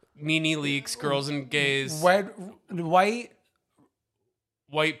 Nene Leakes, girls and gays, white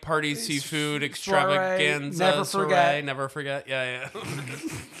party seafood extravaganza, never forget. Yeah.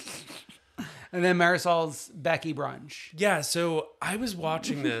 And then Marisol's Becky brunch. Yeah, so I was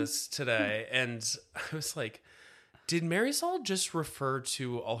watching this today, and I was like, did Marisol just refer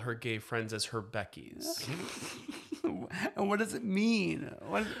to all her gay friends as her Beckys? And what does it mean?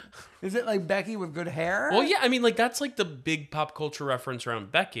 Is it like Becky with good hair? Well, yeah, I mean, like, that's like the big pop culture reference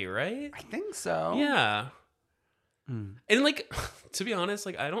around Becky, right? I think so. Yeah. And like, to be honest,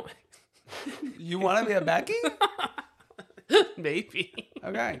 like, I don't... You want to be a Becky? Maybe.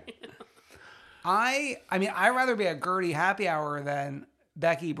 Okay. I mean, I'd rather be a Gertie happy hour than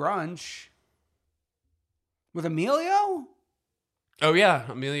Becky brunch. With Emilio? Oh,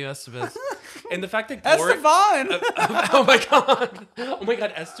 yeah. Emilio Estevez. And the fact that Esteban! Oh, my God. Oh, my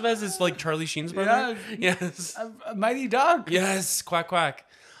God. Estevez is like Charlie Sheen's brother? Yeah. Yes. A Mighty Duck. Yes. Quack, quack.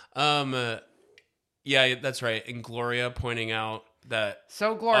 Yeah, that's right. And Gloria pointing out that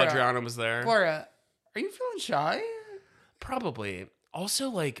Gloria, Adriana was there. Gloria, are you feeling shy? Probably. Also,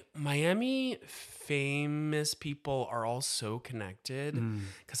 like, Miami famous people are all so connected.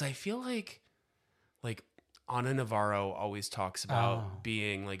 Because I feel like Ana Navarro always talks about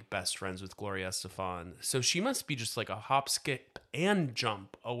being like best friends with Gloria Estefan. So she must be just like a hop, skip, and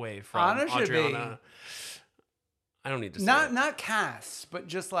jump away from Adriana. I don't need to say it. Not Cass, but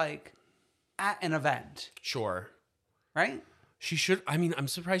just like at an event. Sure. Right? She should. I mean, I'm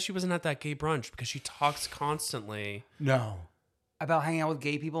surprised she wasn't at that gay brunch because she talks constantly. No. About hanging out with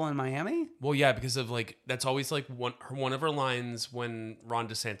gay people in Miami? Well, yeah, because of like, that's always like one of her lines when Ron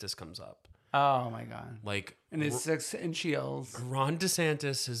DeSantis comes up. Oh my God. Like, in his 6-inch heels. Ron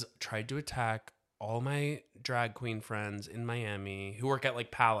DeSantis has tried to attack all my drag queen friends in Miami who work at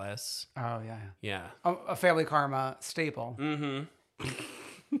like Palace. Oh, yeah. Yeah. A Family Karma staple. Mm-hmm.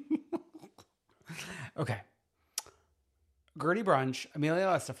 Okay. Gertie brunch, Emilio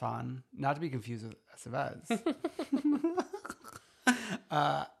Estefan, not to be confused with Estevez.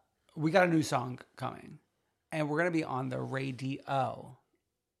 We got a new song coming, and we're going to be on the radio.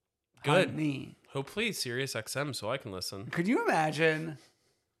 Good. Honey. Hopefully Sirius XM so I can listen. Could you imagine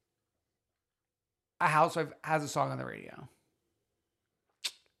a housewife has a song on the radio?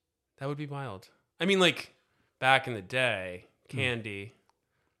 That would be wild. I mean, like, back in the day, Candy.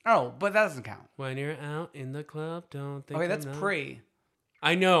 Oh, but that doesn't count. When you're out in the club, don't think. Okay, that's pre.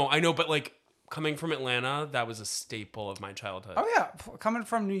 I know, but like, coming from Atlanta, that was a staple of my childhood. Oh, yeah. Coming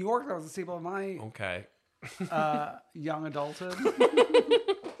from New York, that was a staple of my young adulthood.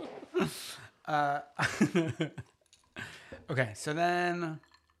 Okay, so then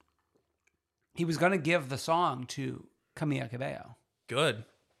he was going to give the song to Camila Cabello. Good.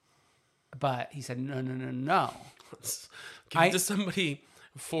 But he said, no. Give it to somebody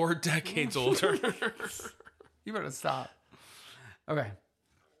 4 decades older. You better stop. Okay.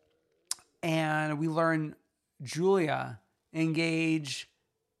 And we learn Julia engage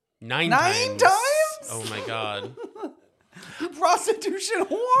 9 times. Oh my God. Prostitution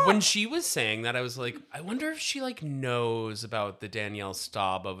whore. When she was saying that, I was like, I wonder if she like knows about the Danielle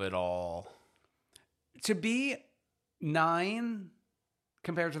Staub of it all. To be 9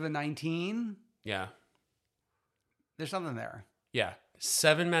 compared to the 19. Yeah. There's something there. Yeah.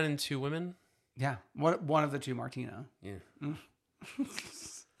 7 men and 2 women. Yeah. One of the 2, Martina. Yeah.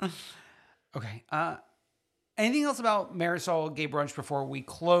 Okay. Anything else about Marisol Gay Brunch before we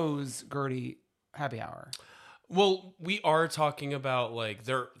close Gertie Happy Hour? Well, we are talking about like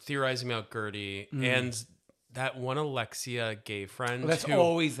they're theorizing about Gertie and that one Alexia gay friend that's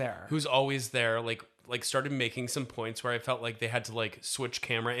always there. Who's always there, like started making some points where I felt like they had to like switch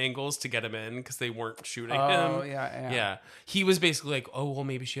camera angles to get him in because they weren't shooting him. Oh, yeah. He was basically like, oh, well,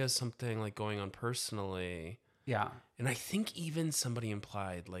 maybe she has something like going on personally. Yeah. And I think even somebody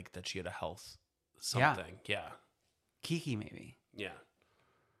implied like that she had a health something. Yeah. Kiki, maybe. Yeah.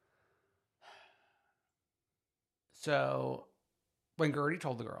 So when Gertie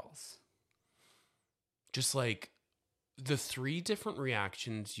told the girls. Just like the 3 different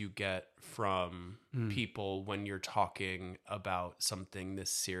reactions you get from people when you're talking about something this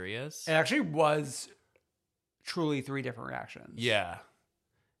serious. It actually was truly 3 different reactions. Yeah.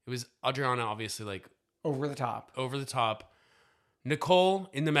 It was Adriana, obviously, like... Over the top. Nicole,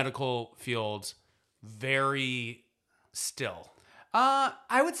 in the medical field, very still.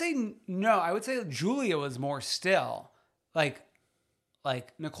 I would say no. I would say Julia was more still. Like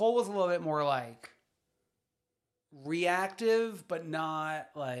Nicole was a little bit more like... reactive, but not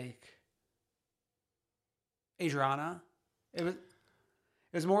like Adriana. It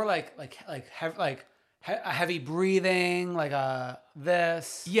was more like a heavy breathing, like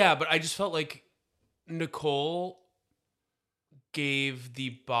this. Yeah, but I just felt like Nicole gave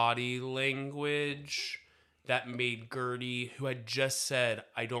the body language that made Gertie, who had just said,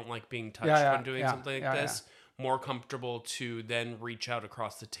 I don't like being touched when doing something like this, more comfortable to then reach out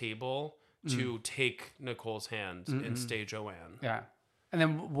across the table to take Nicole's hand and stay Joanne. Yeah. And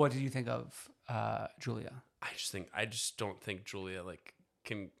then what did you think of Julia? I just don't think Julia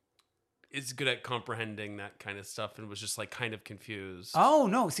is good at comprehending that kind of stuff and was just like kind of confused. Oh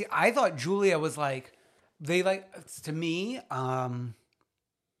no. See, I thought Julia was like, they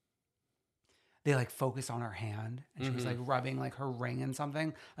focus on her hand and she was like rubbing like her ring and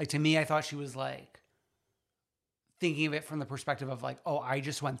something. Like to me, I thought she was like thinking of it from the perspective of like, oh, I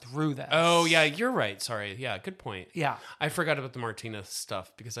just went through this. Oh yeah, you're right. Sorry. Yeah, good point. Yeah. I forgot about the Martina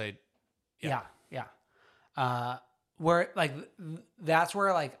stuff because Yeah. Where like, that's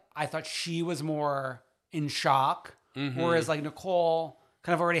where like, I thought she was more in shock. Whereas like Nicole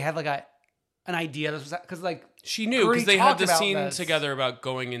kind of already had like an idea. This was because like she knew because they had the scene together about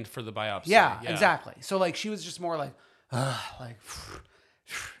going in for the biopsy. Yeah, exactly. So like she was just more like,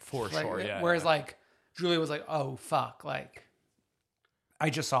 for sure. Yeah. Whereas like Julia was like, oh fuck, like I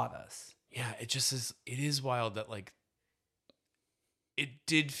just saw this. Yeah, it is wild that like it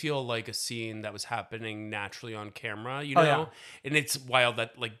did feel like a scene that was happening naturally on camera, you know? Oh, yeah. And it's wild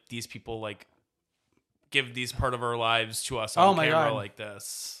that like these people like give these part of our lives to us on camera like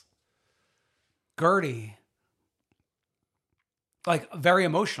this. Gertie. Like very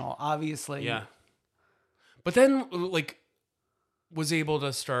emotional, obviously. Yeah. But then like was able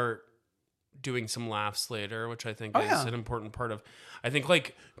to start doing some laughs later, which I think is an important part of, I think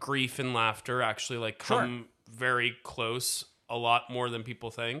like grief and laughter actually like come very close a lot more than people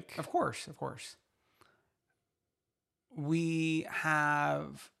think. Of course. We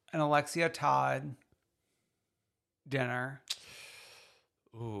have an Alexia Todd dinner.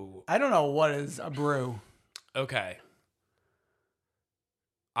 Ooh. I don't know what is a brew. Okay.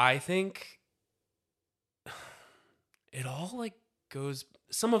 I think it all like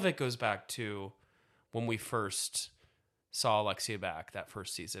some of it goes back to when we first saw Alexia back that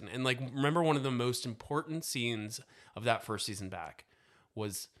first season. And like, remember one of the most important scenes of that first season back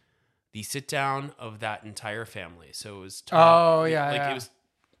was the sit down of that entire family. So it was Todd, it was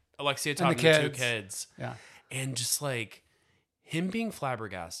Alexia, Todd, and the 2 kids. Yeah. And just like him being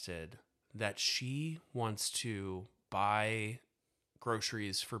flabbergasted that she wants to buy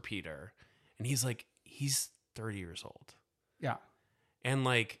groceries for Peter. And he's 30 years old. Yeah. And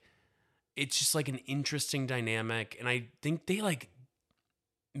like, it's just like an interesting dynamic. And I think they like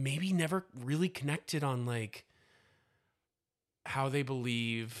maybe never really connected on like how they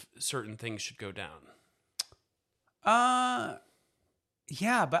believe certain things should go down.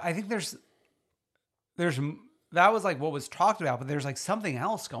 Yeah, but I think there's that was like what was talked about, but there's like something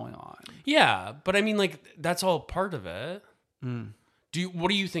else going on. Yeah, but I mean like that's all part of it. What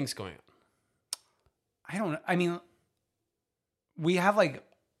do you think's going on? I don't know. I mean, we have like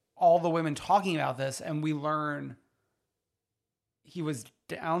all the women talking about this and we learn he was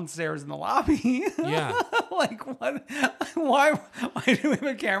downstairs in the lobby. Yeah. Like, what? Why do we have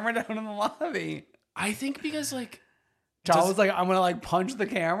a camera down in the lobby? I think because, like... John was like, I'm going to, like, punch the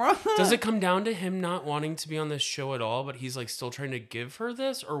camera. Does it come down to him not wanting to be on this show at all, but he's, like, still trying to give her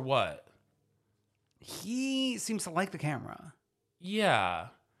this, or what? He seems to like the camera. Yeah.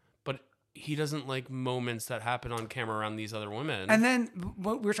 But he doesn't like moments that happen on camera around these other women. And then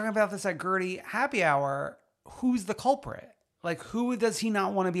we were talking about this at Gertie Happy Hour. Who's the culprit? Like, who does he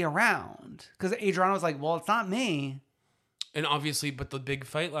not want to be around? Because Adriana was like, well, it's not me. And obviously, but the big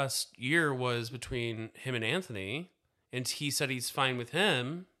fight last year was between him and Anthony. And he said he's fine with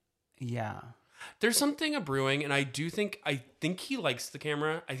him. Yeah. There's something brewing, and I think he likes the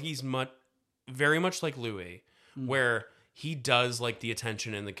camera. I think he's very much like Louis, where he does like the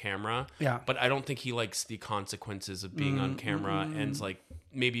attention in the camera. Yeah. But I don't think he likes the consequences of being on camera and like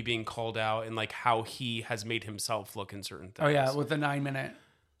maybe being called out and like how he has made himself look in certain things. Oh yeah, with the 9-minute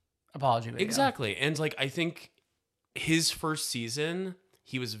apology video. Exactly. And like I think his first season,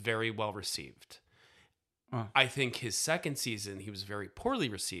 he was very well received. I think his second season, he was very poorly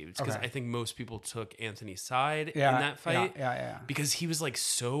received because I think most people took Anthony's side in that fight. Yeah. Because he was like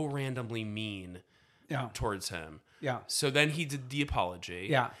so randomly mean towards him. Yeah. So then he did the apology.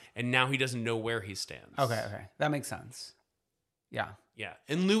 Yeah. And now he doesn't know where he stands. Okay. That makes sense. Yeah. Yeah.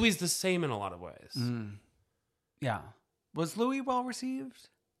 And Louis is the same in a lot of ways. Yeah. Was Louis well received?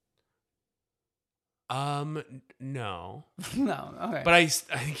 No. No, okay. But I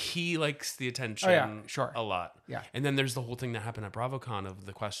think he likes the attention a lot. Yeah. And then there's the whole thing that happened at BravoCon of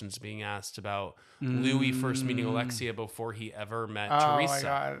the questions being asked about Louis first meeting Alexia before he ever met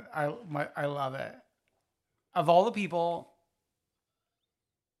Teresa. Oh my God. I love it. Of all the people,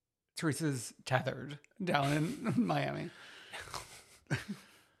 Teresa's tethered down in Miami.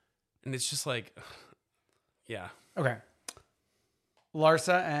 And it's just like, yeah. Okay.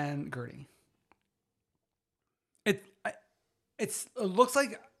 Larsa and Gertie. It looks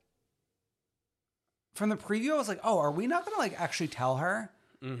like from the preview, I was like, oh, are we not going to like actually tell her?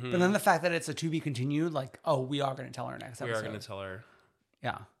 Mm-hmm. But then the fact that it's a to be continued, like, oh, we are going to tell her next episode. We are going to tell her.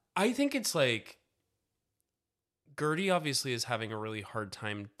 Yeah. I think it's like Gertie obviously is having a really hard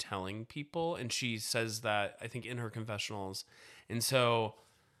time telling people. And she says that, I think, in her confessionals. And so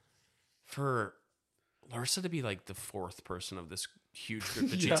for Larsa to be like the fourth person of this huge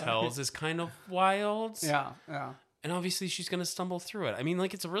group that she tells is kind of wild. Yeah. And obviously she's going to stumble through it. I mean,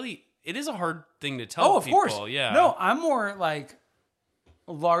 like, it is a hard thing to tell people. Of course. Yeah. No, I'm more like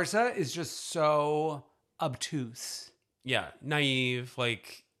Larsa is just so obtuse. Yeah. Naive.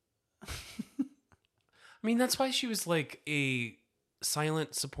 Like, I mean, that's why she was like a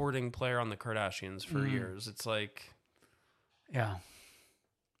silent supporting player on the Kardashians for years. It's like. Yeah.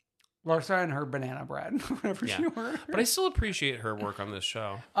 Larsa and her banana bread, whatever she ordered. But I still appreciate her work on this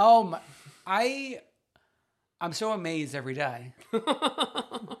show. Oh, I'm so amazed every day.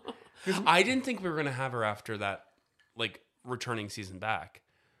 I didn't think we were going to have her after that, like, returning season back.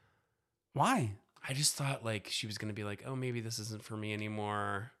 Why? I just thought, like, she was going to be like, oh, maybe this isn't for me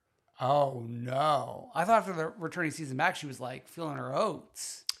anymore. Oh, no. I thought after the returning season back, she was, like, feeling her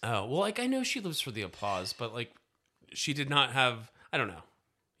oats. Oh, well, like, I know she lives for the applause, but, like, she did not have, I don't know.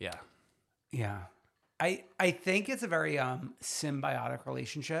 Yeah. Yeah. I think it's a very symbiotic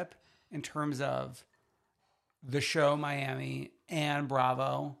relationship in terms of the show Miami and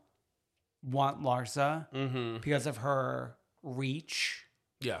Bravo want Larsa because of her reach.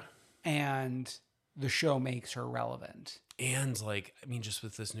 Yeah. And the show makes her relevant. And like, I mean, just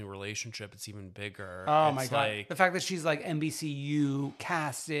with this new relationship, it's even bigger. Oh my God. Like, the fact that she's like NBCU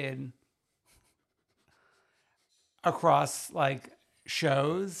casted across like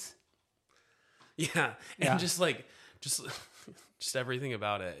shows. Yeah. And just everything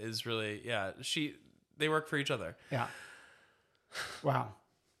about it is really, they work for each other. Yeah. Wow.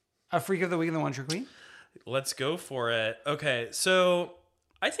 A freak of the week and the one trick queen? Let's go for it. Okay. So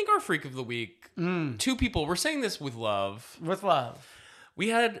I think our freak of the week, two people, we're saying this with love. With love. We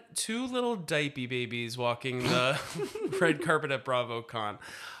had two little diaper babies walking the red carpet at BravoCon.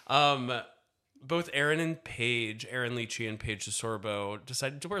 Both Aaron Leachy and Paige DeSorbo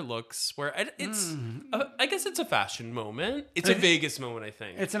decided to wear looks where I guess it's a fashion moment. It's a Vegas moment, I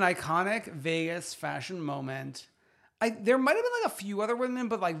think. It's an iconic Vegas fashion moment. There might have been like a few other women,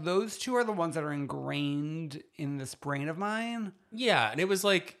 but like those two are the ones that are ingrained in this brain of mine. Yeah, and it was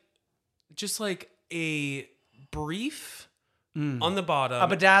like just like a brief on the bottom. A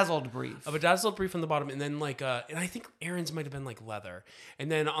bedazzled brief. A bedazzled brief on the bottom. And then like, and I think Aaron's might have been like leather.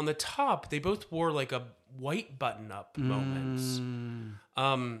 And then on the top, they both wore like a white button up moment.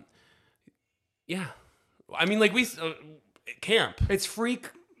 Yeah. I mean, like camp. It's free,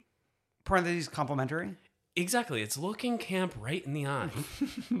 parentheses, complimentary. Exactly. It's looking camp right in the eye.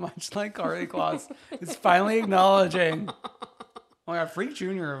 Much like Carly Claus is finally acknowledging. Oh, I got Freak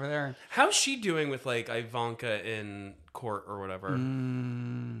Jr. over there. How's she doing with like Ivanka in court or whatever?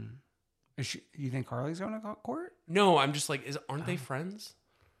 You think Carly's going to court? No, I'm just like, aren't they friends?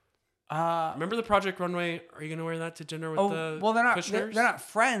 Remember the Project Runway? Are you going to wear that to dinner with the Kushners? They're not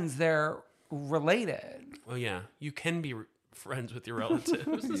friends. They're related. Oh, yeah. You can be friends with your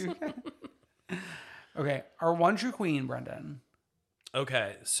relatives. Okay. Our one true queen, Brendan.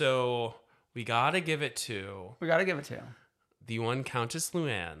 Okay. So we got to give it to the one Countess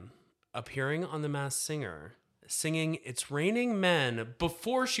Luann appearing on The Masked Singer, singing It's Raining Men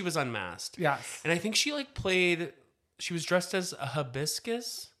before she was unmasked. Yes. And I think she like she was dressed as a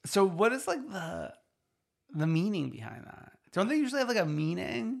hibiscus. So what is like the meaning behind that? Don't they usually have like a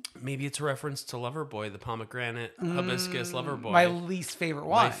meaning? Maybe it's a reference to Loverboy, the pomegranate hibiscus Loverboy. My least favorite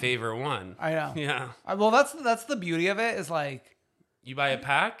one. My favorite one. I know. Yeah. Well, that's the beauty of it is like you buy a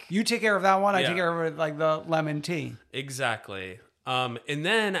pack. You take care of that one. I take care of like the lemon tea. Exactly. And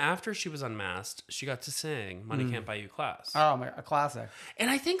then after she was unmasked, she got to sing "Money Can't Buy You Class." Oh, a classic. And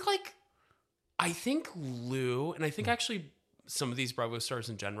I think Lou, and I think actually some of these Bravo stars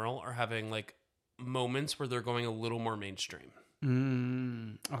in general are having like moments where they're going a little more mainstream.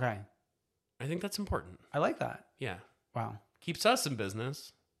 Okay. I think that's important. I like that. Yeah. Wow. Keeps us in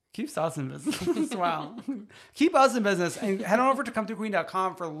business. Keeps us in business. Wow. Keep us in business. And head on over to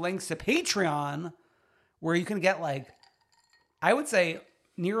comethroughqueen.com for links to Patreon, where you can get like, I would say,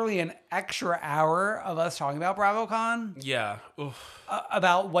 nearly an extra hour of us talking about BravoCon. Yeah.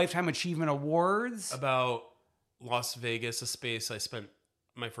 About Lifetime Achievement Awards. About Las Vegas, a space I spent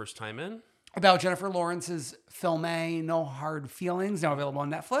my first time in. About Jennifer Lawrence's film No Hard Feelings, now available on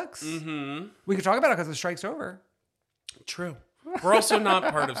Netflix. Mm-hmm. We could talk about it because the strike's over. True. We're also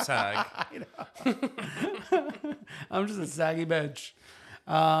not part of SAG. I know. I'm just a saggy bitch.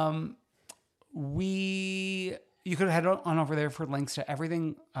 You could head on over there for links to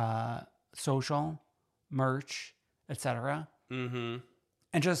everything social, merch, etc. Mm-hmm.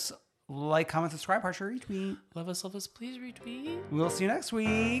 And just like, comment, subscribe, heart, share, retweet. Love us, please retweet. We'll see you next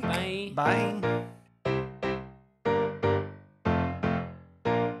week. Bye. Bye.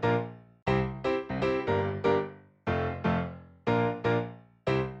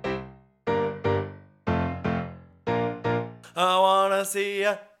 I wanna see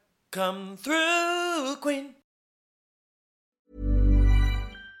ya come through, Queen.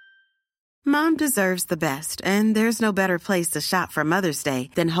 Mom deserves the best, and there's no better place to shop for Mother's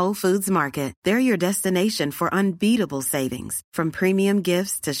Day than Whole Foods Market. They're your destination for unbeatable savings, from premium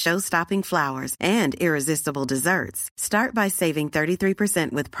gifts to show-stopping flowers and irresistible desserts. Start by saving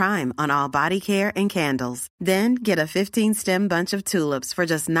 33% with Prime on all body care and candles. Then get a 15-stem bunch of tulips for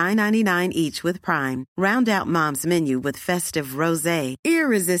just $9.99 each with Prime. Round out Mom's menu with festive rosé,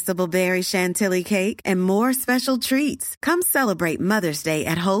 irresistible berry chantilly cake, and more special treats. Come celebrate Mother's Day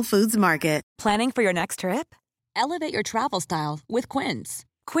at Whole Foods Market. Planning for your next trip? Elevate your travel style with Quince.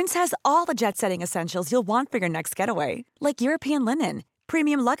 Quince has all the jet-setting essentials you'll want for your next getaway, like European linen,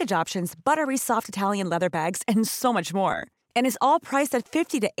 premium luggage options, buttery soft Italian leather bags, and so much more. And is all priced at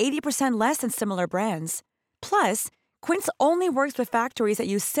 50 to 80% less than similar brands. Plus, Quince only works with factories that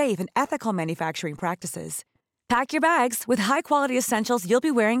use safe and ethical manufacturing practices. Pack your bags with high-quality essentials you'll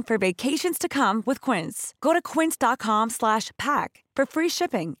be wearing for vacations to come with Quince. Go to quince.com/pack for free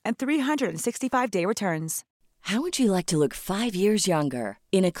shipping and 365-day returns. How would you like to look 5 years younger?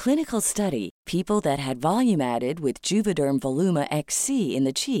 In a clinical study, people that had volume added with Juvederm Voluma XC in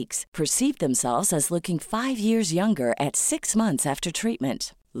the cheeks perceived themselves as looking 5 years younger at 6 months after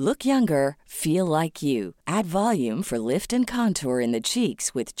treatment. Look younger, feel like you. Add volume for lift and contour in the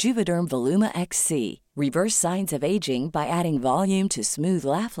cheeks with Juvederm Voluma XC. Reverse signs of aging by adding volume to smooth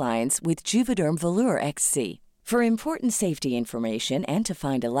laugh lines with Juvederm Volure XC. For important safety information and to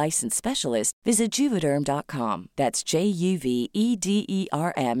find a licensed specialist, visit Juvederm.com. That's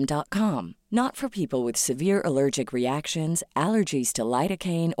JUVEDERM.com. Not for people with severe allergic reactions, allergies to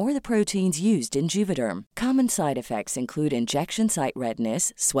lidocaine, or the proteins used in Juvederm. Common side effects include injection site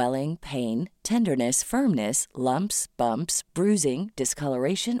redness, swelling, pain, tenderness, firmness, lumps, bumps, bruising,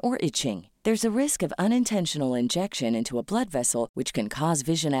 discoloration, or itching. There's a risk of unintentional injection into a blood vessel, which can cause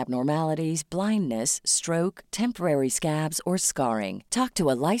vision abnormalities, blindness, stroke, temporary scabs, or scarring. Talk to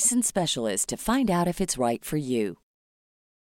a licensed specialist to find out if it's right for you.